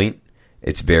the point.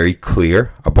 It's very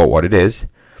clear about what it is.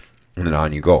 And then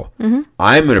on you go.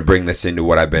 I'm going to bring this into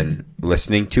what I've been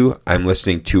listening to. I'm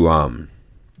listening to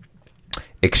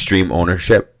Extreme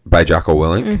Ownership by Jocko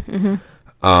Willink.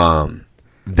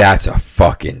 That's a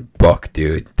fucking book,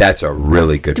 dude. That's a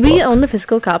really good book. Do we own the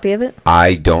physical copy of it?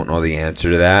 I don't know the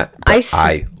answer to that, but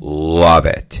I love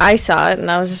it. I saw it, and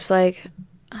I was just like,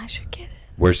 I should get it.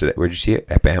 Where'd you see it?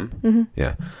 At BAM?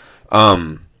 Yeah.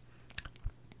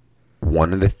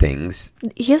 One of the things...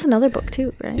 He has another book,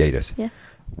 too, right? Yeah, he does. Yeah.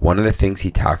 One of the things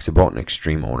he talks about in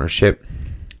Extreme Ownership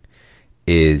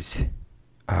is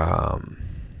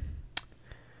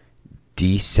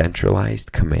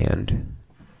decentralized command.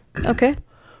 Okay.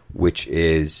 Which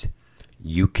is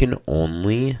you can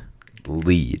only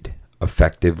lead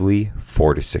effectively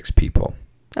 4 to 6 people.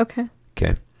 Okay.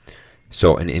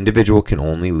 So an individual can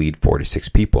only lead 4 to 6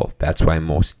 people. That's why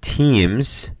most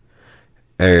teams,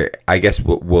 I guess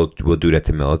we'll do it at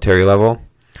the military level.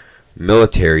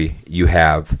 Military, you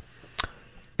have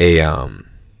like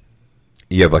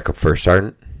a first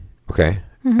sergeant, okay?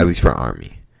 At least for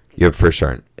Army. You have first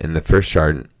sergeant, and the first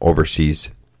sergeant oversees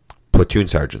platoon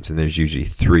sergeants, and there's usually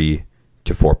 3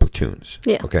 to 4 platoons.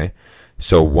 Yeah. Okay.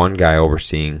 So one guy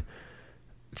overseeing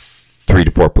 3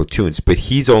 to 4 platoons, but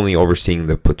he's only overseeing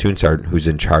the platoon sergeant who's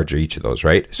in charge of each of those,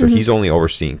 right? So he's only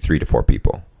overseeing 3 to 4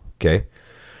 people, okay?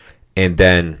 And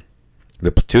then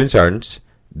the platoon sergeants,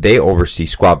 they oversee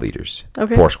squad leaders,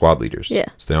 4 squad leaders. Yeah.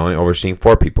 So they're only overseeing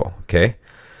 4 people, okay?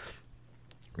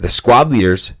 The squad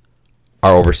leaders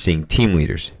are overseeing team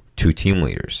leaders, 2 team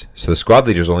leaders. So the squad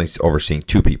leader is only overseeing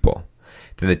 2 people.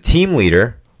 Then the team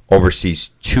leader oversees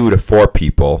 2 to 4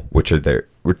 people, which are their,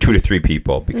 or 2 to 3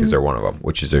 people because they're one of them,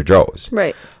 which is their Joes.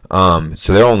 Right.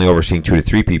 So they're only overseeing 2 to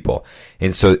 3 people,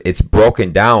 and so it's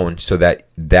broken down so that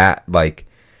like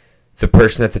the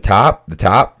person at the top,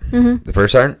 the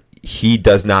first sergeant, he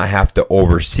does not have to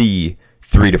oversee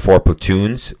 3 to 4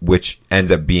 platoons, which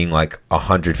ends up being like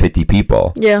 150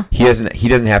 people. Yeah. He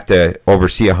doesn't have to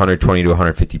oversee 120 to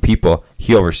 150 people.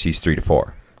 He oversees 3 to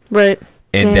 4. Right.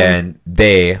 And then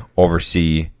they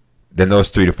oversee. Then those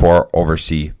 3 to 4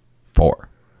 oversee 4.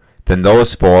 Then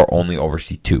those 4 only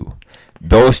oversee 2.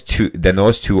 Those 2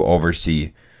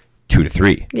 oversee 2 to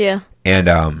 3. Yeah.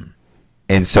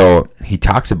 And so he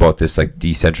talks about this like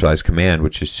decentralized command,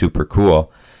 which is super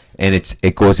cool. And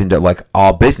it goes into like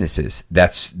all businesses.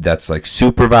 That's like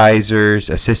supervisors,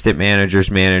 assistant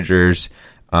managers,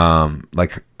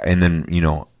 like, and then, you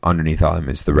know, underneath all them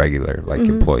is the regular like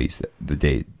employees,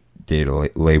 the data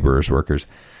laborers, workers.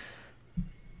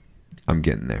 I'm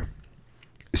getting there.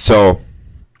 So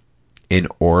in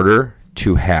order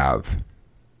to have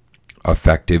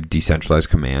effective decentralized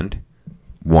command,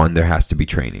 one, there has to be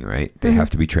training, right? They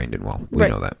have to be trained in well. We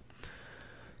know that.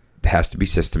 There has to be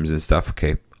systems and stuff,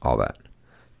 okay, all that.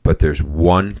 But there's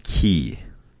one key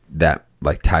that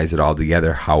like ties it all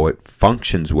together, how it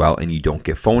functions well, and you don't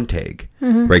get phone tag,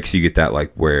 right? Because you get that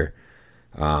like where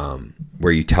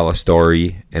you tell a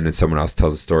story and then someone else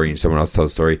tells a story and someone else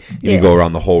tells a story and you go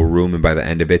around the whole room, and by the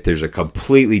end of it there's a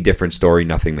completely different story.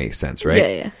 Nothing makes sense,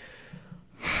 right? Yeah.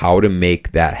 How to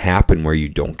make that happen where you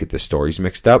don't get the stories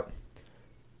mixed up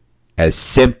as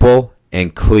simple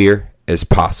and clear as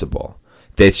possible.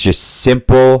 That's just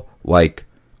simple, like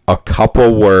a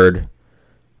couple word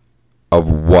of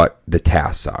what the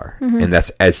tasks are. And that's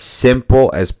as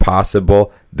simple as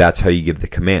possible. That's how you give the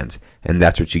commands. And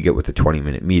that's what you get with the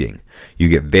 20-minute meeting. You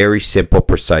get very simple,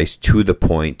 precise, to the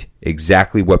point,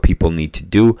 exactly what people need to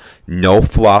do, no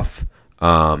fluff,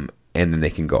 and then they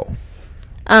can go.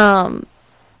 And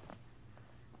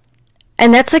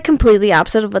that's like completely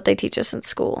opposite of what they teach us in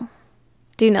school.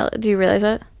 Do you realize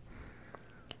that?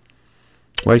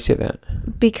 Why do you say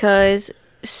that? Because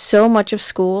so much of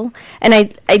school, and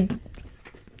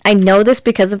I know this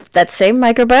because of that same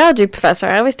microbiology professor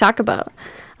I always talk about,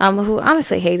 who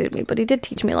honestly hated me, but he did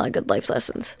teach me a lot of good life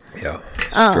lessons. Yeah.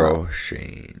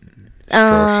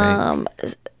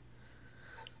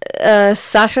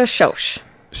 Sasha Soch.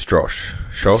 Soch.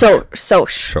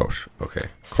 Okay. Cool.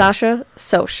 Sasha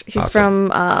Soch. He's awesome.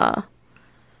 From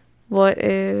what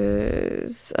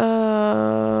is I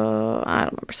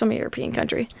don't remember, some European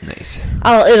country. Nice.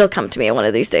 It'll come to me one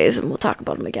of these days, and we'll talk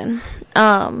about him again.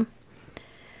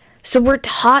 So we're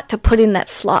taught to put in that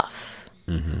fluff,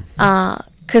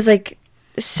 because like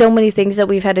so many things that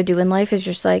we've had to do in life is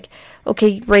just like,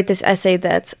 okay, write this essay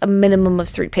that's a minimum of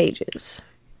 3 pages.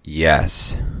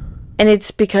 Yes. And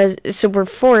it's because, so we're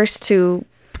forced to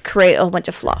create a whole bunch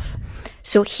of fluff.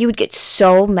 So he would get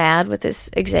so mad with his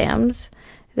exams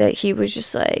that he was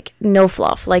just like, no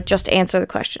fluff, like just answer the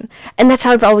question. And that's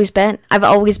how I've always been. I've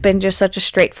always been just such a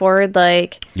straightforward,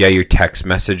 like... Yeah, your text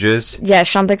messages. Yeah,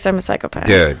 Shaun thinks I'm a psychopath.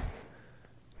 Dude.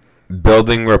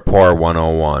 Building rapport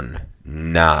 101,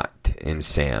 not in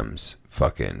Sam's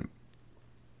fucking...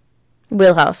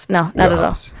 wheelhouse. No, not at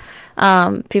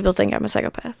all. People think I'm a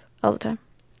psychopath all the time.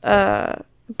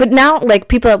 But now, like,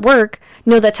 people at work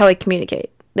know that's how I communicate.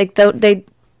 Like, they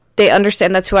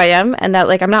understand that's who I am, and that,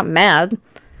 like, I'm not mad,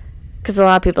 because a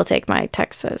lot of people take my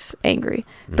texts as angry.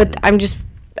 But I'm just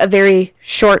a very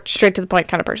short, straight to the point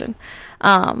kind of person.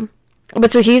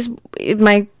 But so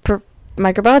my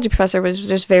microbiology professor was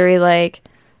just very, like,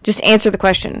 just answer the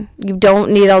question. You don't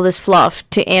need all this fluff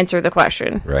to answer the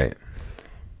question. Right.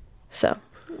 So,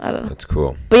 I don't know. That's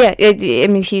cool. But yeah, I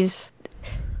mean,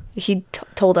 he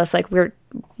told us, like, we're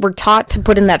taught to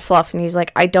put in that fluff, and he's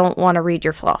like, I don't want to read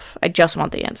your fluff. I just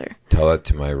want the answer. Tell that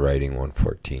to my writing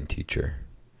 114 teacher,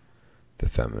 the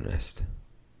feminist.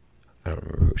 I don't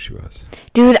remember who she was.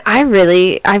 Dude, I've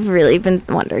really been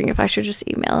wondering if I should just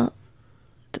email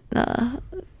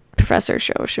Professor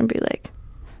Shosh and be like,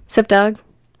 "Sup, dog?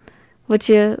 What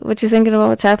you thinking about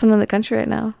what's happening in the country right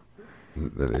now?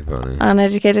 That'd be funny.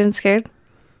 Uneducated and scared?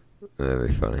 That'd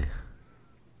be funny.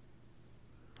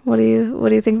 What do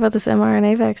you think about this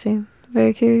mRNA vaccine?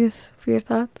 Very curious for your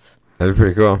thoughts. That'd be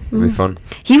pretty cool. It'd be fun.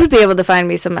 He would be able to find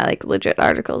me some like legit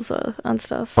articles on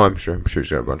stuff. Oh, I'm sure he's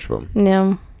got a bunch of them.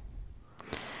 Yeah.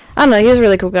 I don't know. He was a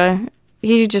really cool guy.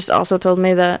 He just also told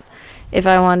me that if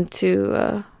I wanted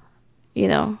to,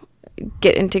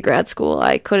 get into grad school,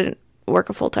 I couldn't work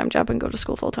a full-time job and go to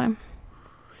school full-time.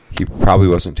 He probably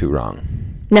wasn't too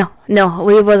wrong. No,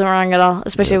 he wasn't wrong at all,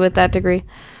 especially with that degree.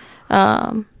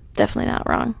 Definitely not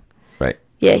wrong. Right.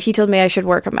 Yeah, he told me I should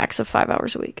work a max of 5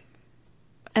 hours a week.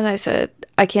 And I said,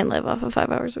 I can't live off of 5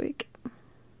 hours a week.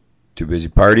 Too busy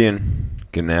partying,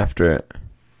 getting after it.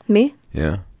 Me?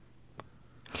 Yeah.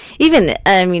 Even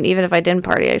if I didn't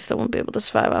party, I still wouldn't be able to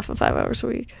survive off of 5 hours a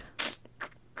week.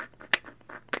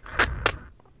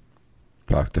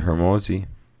 Talk to Hermosi.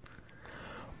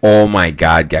 Oh my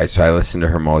God, guys. So I listened to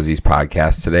Hermosi's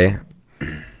podcast today.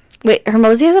 Wait,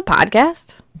 Hermosi has a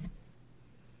podcast?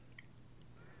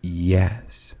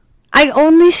 Yes. I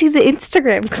only see the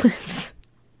Instagram clips.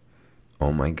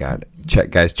 Oh my God.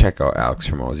 Check out Alex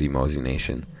Hermosi, Mosey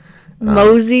Nation.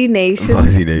 Mosey Nation?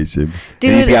 Mosey Nation.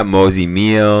 Dude, and he's got Mosey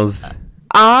Meals.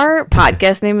 Our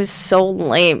podcast name is so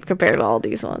lame compared to all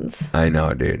these ones. I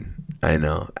know, dude. I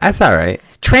know. That's all right.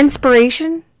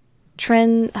 Transpiration?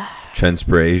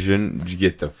 Transpiration?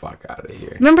 Get the fuck out of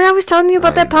here. Remember I was telling you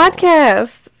about that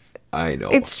podcast? I know.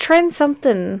 It's Trend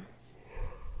something.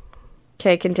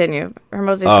 Okay, continue.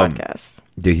 Hermosi's podcast.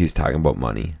 Dude, he was talking about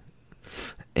money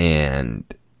and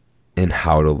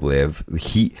how to live.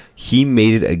 He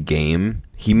made it a game.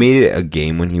 He made it a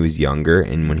game when he was younger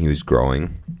and when he was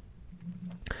growing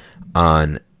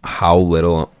on how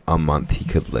little a month he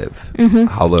could live. Mm-hmm.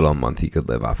 How little a month he could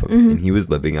live off of. Mm-hmm. And he was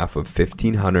living off of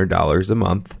 $1,500 a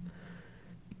month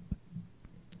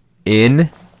in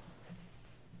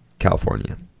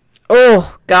California.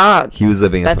 Oh, God. He was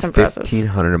living That's off of impressive.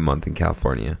 $1,500 a month in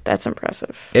California. That's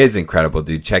impressive. It is incredible,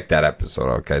 dude. Check that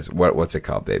episode out, guys. What's it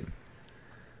called, babe?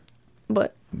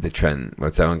 What? The trend.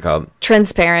 What's that one called?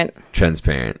 Transparent.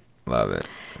 Transparent. Love it.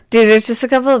 Dude, there's just a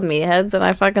couple of meatheads, and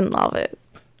I fucking love it.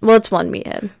 Well, it's one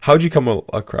meathead. How'd you come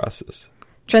across this?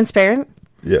 Transparent?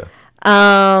 Yeah.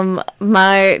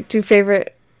 My two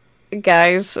favorite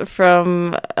guys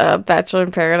from Bachelor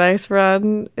in Paradise were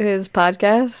on his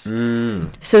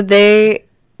podcast. So they,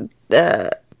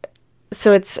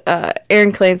 it's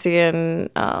Aaron Clancy and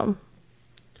I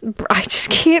just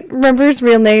can't remember his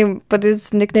real name, but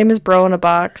his nickname is Bro in a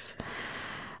Box.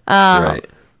 Right.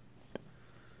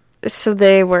 So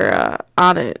they were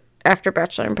on it after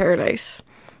Bachelor in Paradise,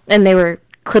 and they were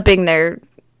clipping their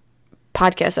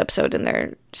podcast episode in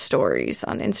their stories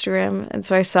on Instagram, and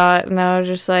so I saw it, and I was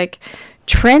just like,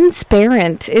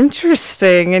 transparent,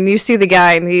 interesting. And you see the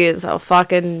guy, and he is a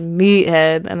fucking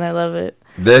meathead, and I love it.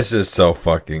 This is so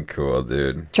fucking cool,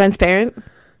 dude. Transparent?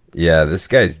 Yeah, this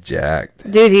guy's jacked.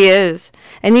 Dude, he is.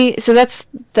 And that's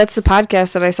the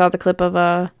podcast that I saw the clip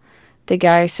of the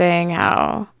guy saying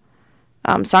how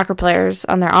soccer players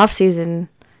on their off season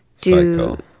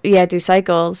do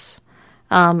cycles.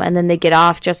 And then they get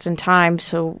off just in time,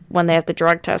 so when they have the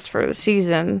drug test for the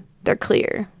season, they're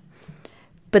clear.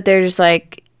 But they're just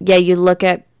like, yeah, you look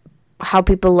at how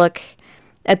people look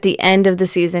at the end of the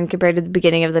season compared to the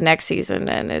beginning of the next season,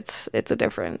 and it's a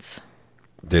difference.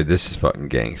 Dude, this is fucking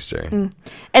gangster.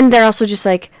 And they're also just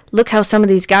like, look how some of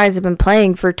these guys have been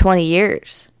playing for 20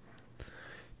 years.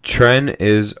 Tren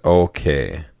is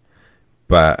okay,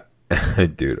 but,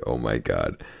 dude, oh my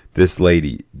God. This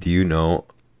lady, do you know...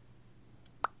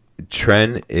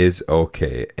 Tren is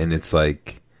okay, and it's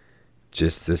like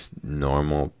just this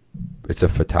normal... It's a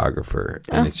photographer,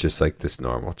 and it's just like this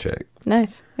normal chick.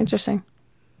 Nice. Interesting.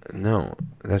 No,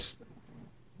 that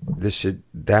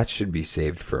should be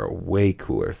saved for a way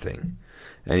cooler thing.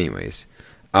 Anyways,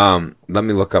 let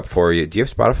me look up for you. Do you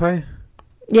have Spotify?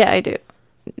 Yeah, I do.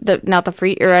 Not the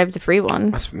free, or I have the free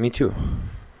one. Me too.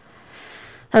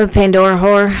 I'm a Pandora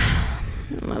whore.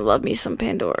 I love me some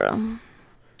Pandora.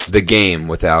 The Game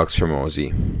with Alex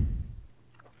Hermosi.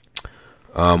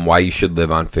 Why you should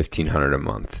live on $1,500 a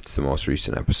month. It's the most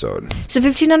recent episode. So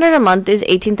 $1,500 a month is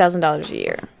 $18,000 a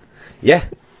year. Yeah.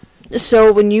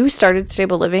 So when you started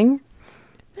Stable Living,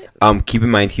 keep in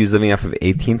mind he was living off of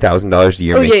 $18,000 a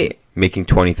year, making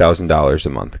 $20,000 a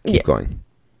month. Keep going.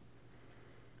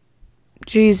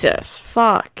 Jesus,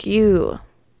 fuck you.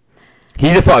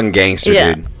 He's a fucking gangster,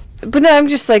 dude. But no, I'm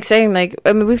just like saying, like,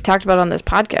 I mean, we've talked about on this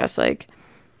podcast, like,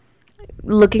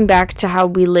 looking back to how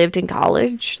we lived in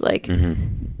college, like,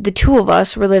 the two of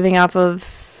us were living off of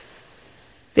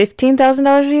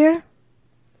 $15,000 a year.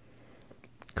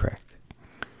 Correct.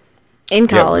 In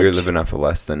college. Yeah, we were living off of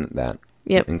less than that.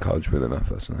 Yep. In college, we were living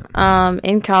off less than that.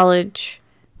 In college,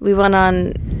 We went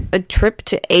on a trip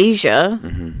to Asia,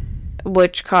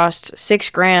 which cost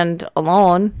 $6,000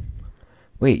 alone.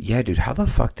 Wait, yeah, dude, how the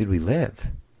fuck did we live?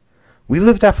 We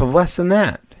lived off of less than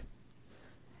that.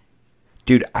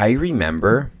 Dude, I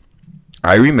remember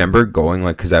going,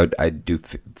 like, because I'd do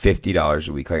 $50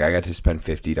 a week. Like, I got to spend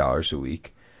 $50 a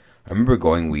week. I remember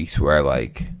going weeks where,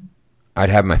 like, I'd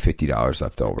have my $50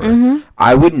 left over.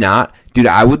 I would not, dude,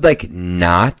 I would, like,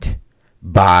 not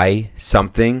buy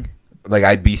something. Like,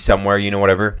 I'd be somewhere, you know,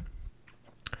 whatever.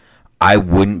 I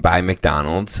wouldn't buy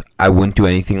McDonald's. I wouldn't do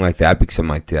anything like that because I'm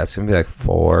like, dude, that's going to be like $4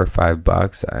 or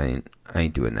 $5. I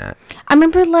ain't doing that. I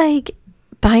remember, like,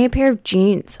 buying a pair of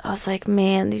jeans. I was like,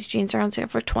 man, these jeans are on sale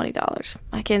for $20.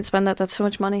 I can't spend that. That's so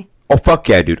much money. Oh, fuck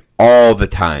yeah, dude. All the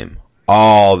time.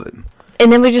 And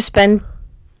then we just spend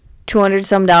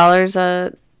 $200-some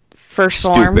first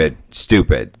form.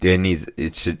 Stupid.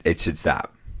 It should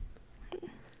stop.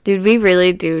 Dude, we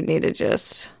really do need to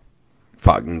just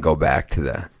fucking go back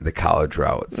to the college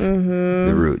routes.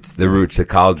 The roots. The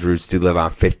college roots do live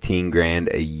on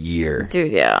 $15,000 a year.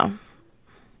 Dude, yeah.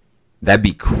 That'd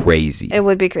be crazy. It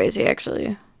would be crazy,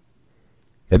 actually.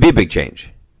 That'd be a big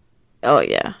change. Oh,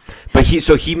 yeah. But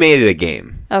he made it a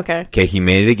game. Okay. Okay, he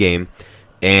made it a game.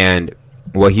 And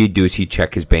what he'd do is he'd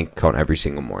check his bank account every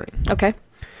single morning. Okay.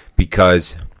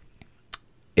 Because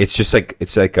it's just like,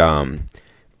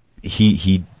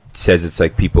 he says it's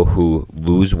like people who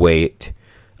lose weight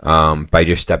by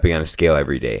just stepping on a scale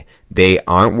every day. They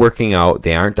aren't working out,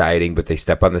 they aren't dieting, but they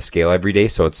step on the scale every day,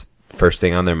 so it's first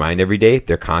thing on their mind every day.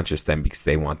 They're conscious then because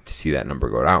they want to see that number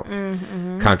go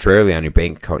down. Contrarily, on your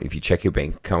bank account, if you check your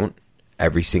bank account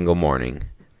every single morning,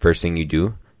 first thing you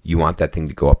do, you want that thing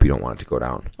to go up. You don't want it to go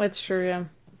down. That's true, yeah.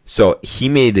 So he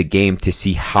made a game to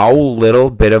see how little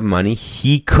bit of money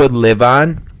he could live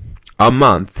on a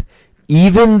month,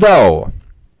 even though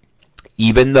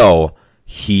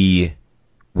he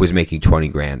was making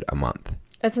 $20,000 a month.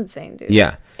 That's insane, dude.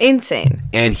 Yeah. Insane.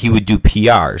 And he would do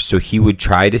PRs. So he would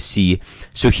try to see.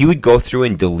 So he would go through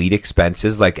and delete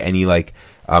expenses, like any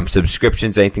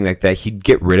subscriptions, anything like that. He'd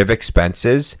get rid of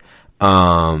expenses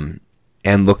and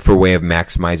look for a way of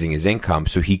maximizing his income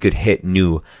so he could hit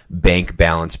new bank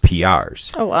balance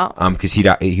PRs. Oh, wow. Because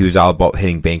he was all about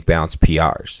hitting bank balance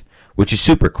PRs, which is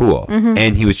super cool.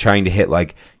 And he was trying to hit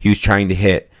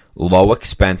low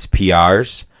expense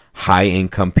PRs, high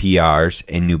income PRs,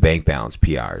 and new bank balance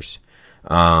PRs,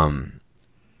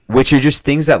 which are just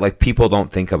things that like people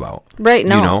don't think about. Right.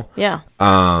 No. You know? Yeah.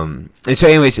 And so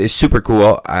anyways, it's super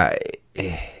cool.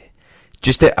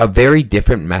 Just a very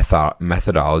different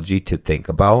methodology to think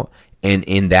about. And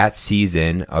in that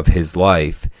season of his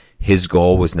life, his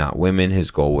goal was not women. His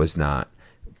goal was not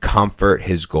comfort.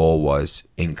 His goal was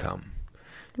income.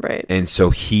 Right. And so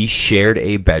he shared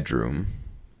a bedroom.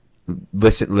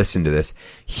 Listen to this.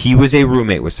 He was a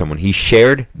roommate with someone. He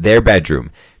shared their bedroom.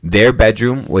 Their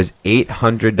bedroom was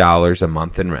 $800 a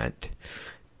month in rent.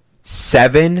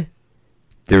 There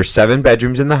were 7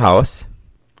 bedrooms in the house.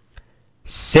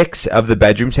 6 of the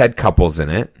bedrooms had couples in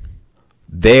it.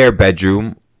 Their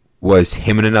bedroom was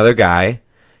him and another guy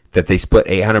that they split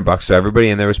 $800. So everybody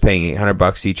in there was paying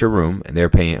 $800 each a room, and they were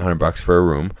paying $800 for a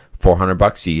room,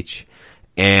 $400 each.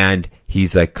 And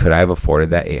he's like, could I have afforded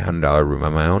that $800 room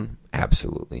on my own?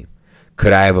 Absolutely.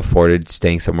 Could I have afforded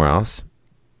staying somewhere else?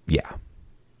 Yeah.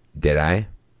 Did I?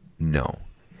 No.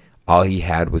 All he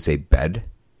had was a bed.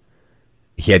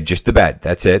 He had just the bed.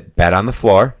 That's it. Bed on the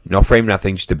floor. No frame,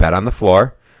 nothing. Just a bed on the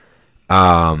floor.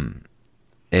 And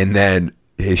then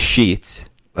his sheets,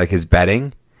 like his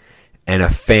bedding, and a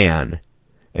fan.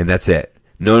 And that's it.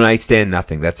 No nightstand,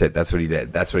 nothing. That's it. That's what he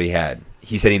did. That's what he had.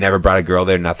 He said he never brought a girl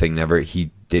there, nothing, never. He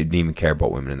didn't even care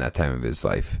about women in that time of his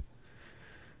life.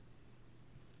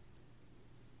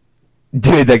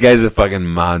 Dude, that guy's a fucking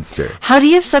monster. How do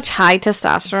you have such high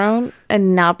testosterone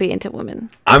and not be into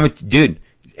women? Dude,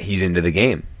 he's into the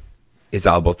game. It's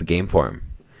all about the game for him.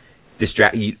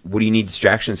 What do you need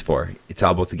distractions for? It's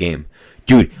all about the game.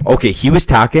 Dude, okay, he was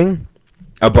talking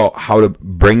about how to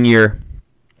bring your...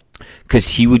 Because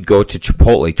he would go to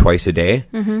Chipotle twice a day,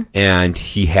 and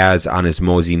he has on his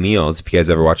Mosey Meals, if you guys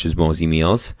ever watch his Mosey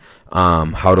Meals,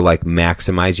 how to like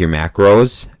maximize your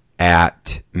macros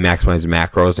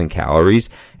and calories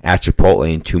at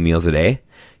Chipotle in 2 meals a day.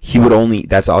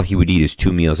 That's all he would eat is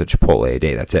 2 meals at Chipotle a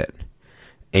day. That's it.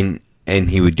 And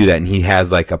he would do that, and he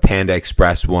has like a Panda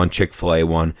Express one, Chick-fil-A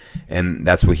one, and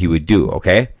that's what he would do,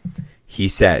 okay? He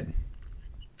said,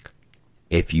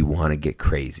 if you want to get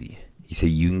crazy... He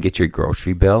said, you can get your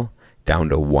grocery bill down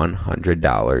to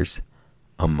 $100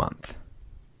 a month.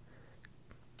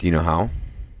 Do you know how?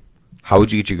 How would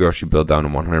you get your grocery bill down to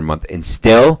 $100 a month and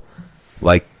still,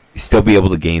 like, still be able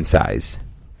to gain size.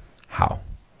 How?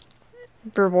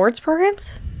 Rewards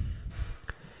programs?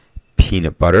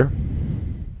 Peanut butter,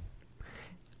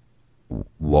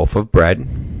 loaf of bread,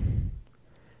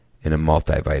 and a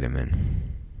multivitamin.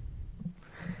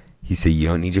 He said, you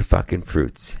don't need your fucking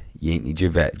fruits. You ain't need your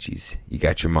veggies. You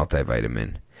got your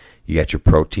multivitamin. You got your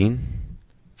protein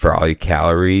for all your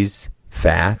calories,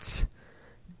 fats,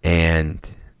 and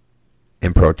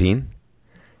protein.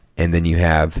 And then you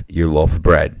have your loaf of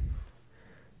bread.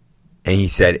 And he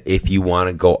said, if you want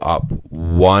to go up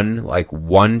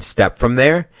one step from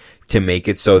there to make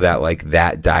it so that like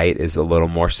that diet is a little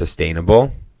more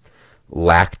sustainable,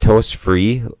 lactose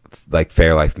free, like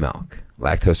Fairlife milk,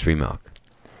 lactose free milk,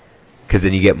 because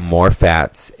then you get more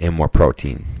fats and more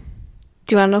protein.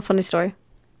 Do you want to know a funny story?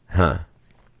 Huh?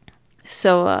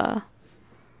 So,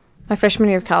 my freshman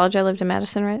year of college, I lived in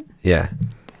Madison, right? Yeah.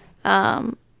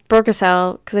 Broke us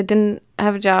out because I didn't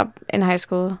have a job in high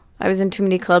school. I was in too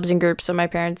many clubs and groups, so my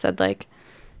parents said, like,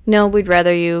 no, we'd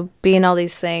rather you be in all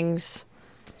these things,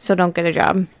 so don't get a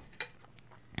job.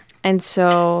 And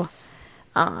so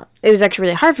it was actually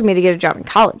really hard for me to get a job in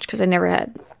college because I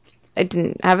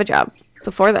didn't have a job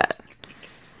before that.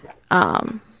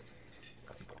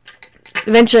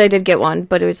 Eventually I did get one,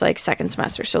 but it was like second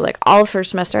semester. So like all of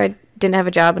first semester I didn't have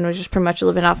a job and was just pretty much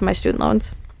living off of my student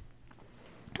loans.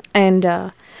 And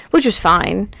which was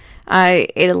fine. I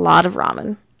ate a lot of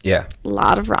ramen. Yeah. A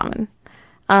lot of ramen.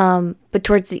 But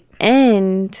towards the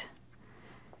end,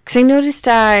 because I noticed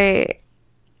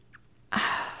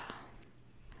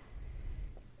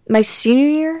my senior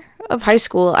year of high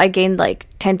school, I gained like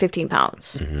 10, 15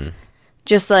 pounds. Mm-hmm.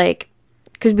 Just like,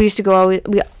 because we used to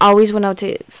we always went out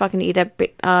to fucking eat at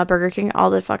Burger King all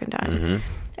the fucking time. Mm-hmm.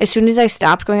 As soon as I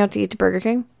stopped going out to eat to Burger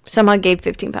King, somehow gained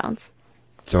 15 pounds.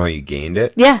 So you gained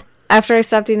it? Yeah. After I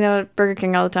stopped eating out at Burger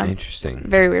King all the time. Interesting.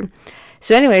 Very weird.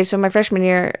 So anyway, so my freshman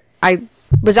year, I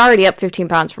was already up 15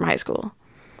 pounds from high school.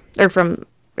 From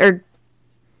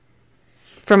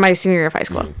my senior year of high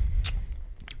school. Mm.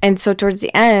 And so towards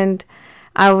the end,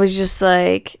 I was just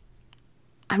like,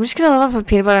 I'm just going to live off of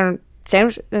peanut butter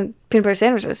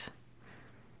sandwiches.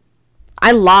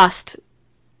 I lost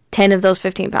 10 of those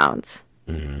 15 pounds.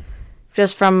 Mm-hmm.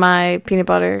 Just from my peanut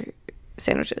butter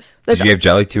sandwiches. Did you have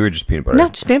jelly too, or just peanut butter? No,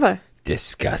 just peanut butter.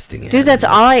 Disgusting. Dude, that's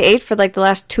all I ate for like the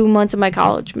last 2 months of my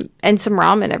college, and some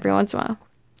ramen every once in a while.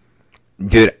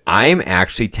 Dude, I'm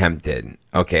actually tempted.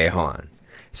 Okay, hold on.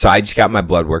 So I just got my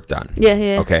blood work done.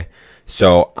 Yeah. Okay,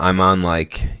 so I'm on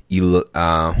like,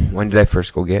 when did I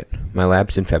first go get my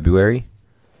labs? In February?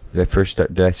 Did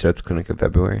I start the clinic in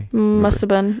February? Must have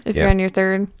been, if you're on your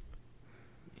third.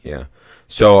 Yeah.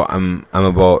 So I'm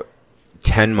about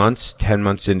 10 months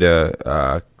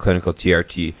into clinical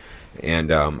TRT,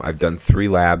 and I've done 3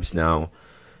 labs now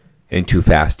and 2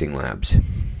 fasting labs,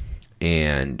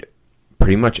 and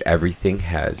pretty much everything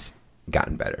has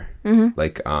gotten better. Mm-hmm.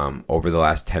 Like over the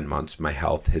last 10 months, my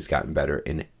health has gotten better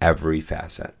in every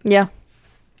facet. Yeah.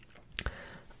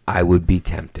 I would be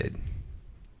tempted,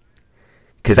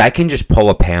 because I can just pull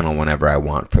a panel whenever I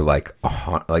want for like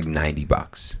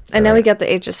 $90. And now we got the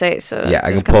HSA, so yeah,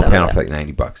 I can pull a panel for like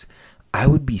 $90. I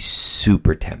would be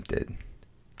super tempted,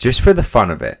 just for the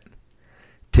fun of it,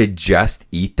 to just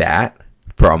eat that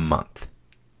for a month.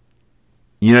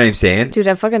 You know what I'm saying? Dude,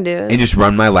 I fucking do it. And just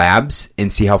run my labs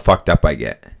and see how fucked up I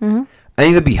get. Mm-hmm. I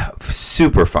think it'd be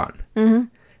super fun. Mm-hmm.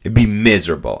 It'd be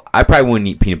miserable. I probably wouldn't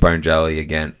eat peanut butter and jelly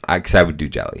again, because I would do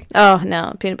jelly. Oh,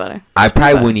 no, peanut butter. I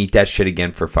probably wouldn't eat that shit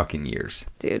again for fucking years.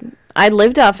 Dude, I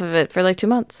lived off of it for like 2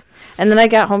 months. And then I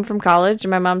got home from college, and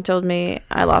my mom told me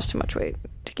I lost too much weight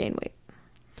to gain weight.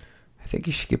 I think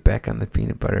you should get back on the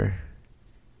peanut butter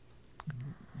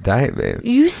diet, babe.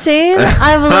 You saying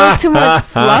I have a little too much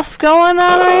fluff going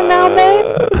on right now,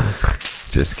 babe?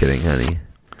 Just kidding, honey.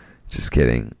 Just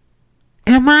kidding.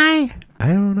 Am I? I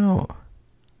don't know.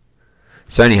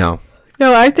 So anyhow.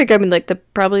 No, I think I'm in like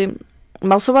probably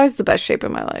muscle-wise the best shape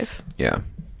of my life. Yeah.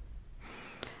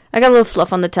 I got a little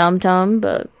fluff on the tum-tum,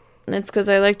 but it's because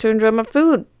I like to enjoy my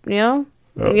food, you know?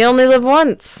 Oh. You only live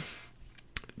once.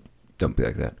 Don't be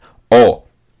like that. Oh,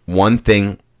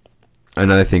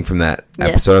 another thing from that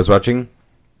episode I was watching.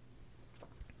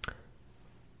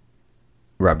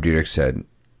 Rob Dyrdek said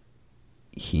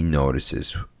he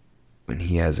notices when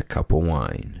he has a cup of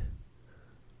wine,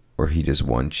 or he does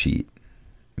one cheat,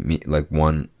 like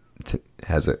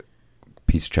has a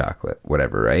piece of chocolate,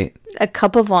 whatever, right? A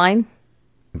cup of wine?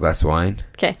 A glass of wine?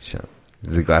 Okay.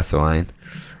 This is a glass of wine.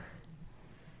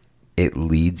 It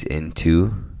leads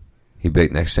into, he'd be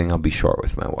like, next thing I'll be short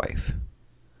with my wife.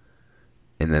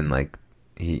 And then like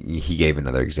he gave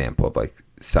another example of like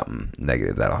something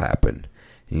negative that'll happen.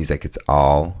 And he's like, it's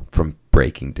all from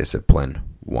breaking discipline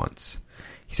once.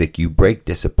 He's like, you break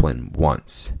discipline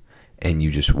once, and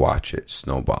you just watch it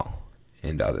snowball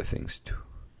into other things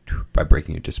by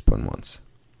breaking your discipline once.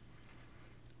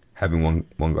 Having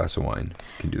one glass of wine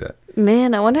can do that.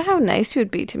 Man, I wonder how nice you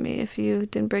would be to me if you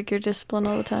didn't break your discipline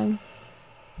all the time.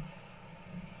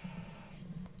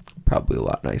 Probably a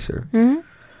lot nicer. Mm-hmm.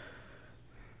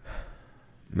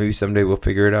 Maybe someday we'll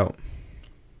figure it out.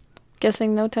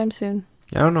 Guessing no time soon.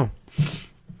 I don't know.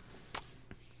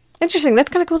 Interesting. That's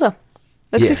kind of cool, though.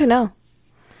 That's good to know.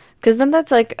 Because then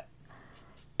that's like,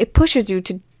 it pushes you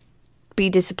to be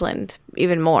disciplined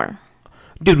even more.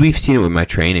 Dude, we've seen it with my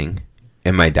training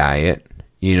and my diet,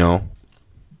 you know?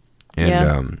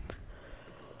 And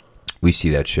we see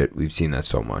that shit. We've seen that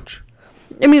so much.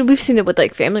 I mean, we've seen it with,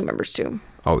 like, family members, too.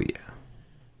 Oh, yeah.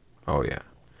 Oh, yeah.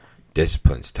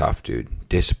 Discipline's tough, dude.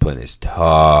 Discipline is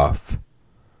tough.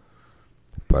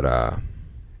 But,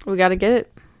 we got to get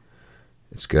it.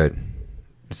 It's good.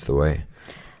 It's the way.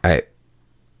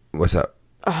 What's up?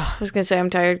 Oh, I was going to say I'm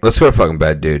tired. Let's go to fucking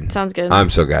bed, dude. Sounds good. I'm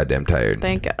so goddamn tired.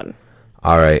 Thank God.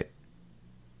 All right.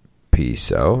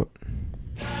 Peace out.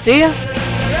 See ya.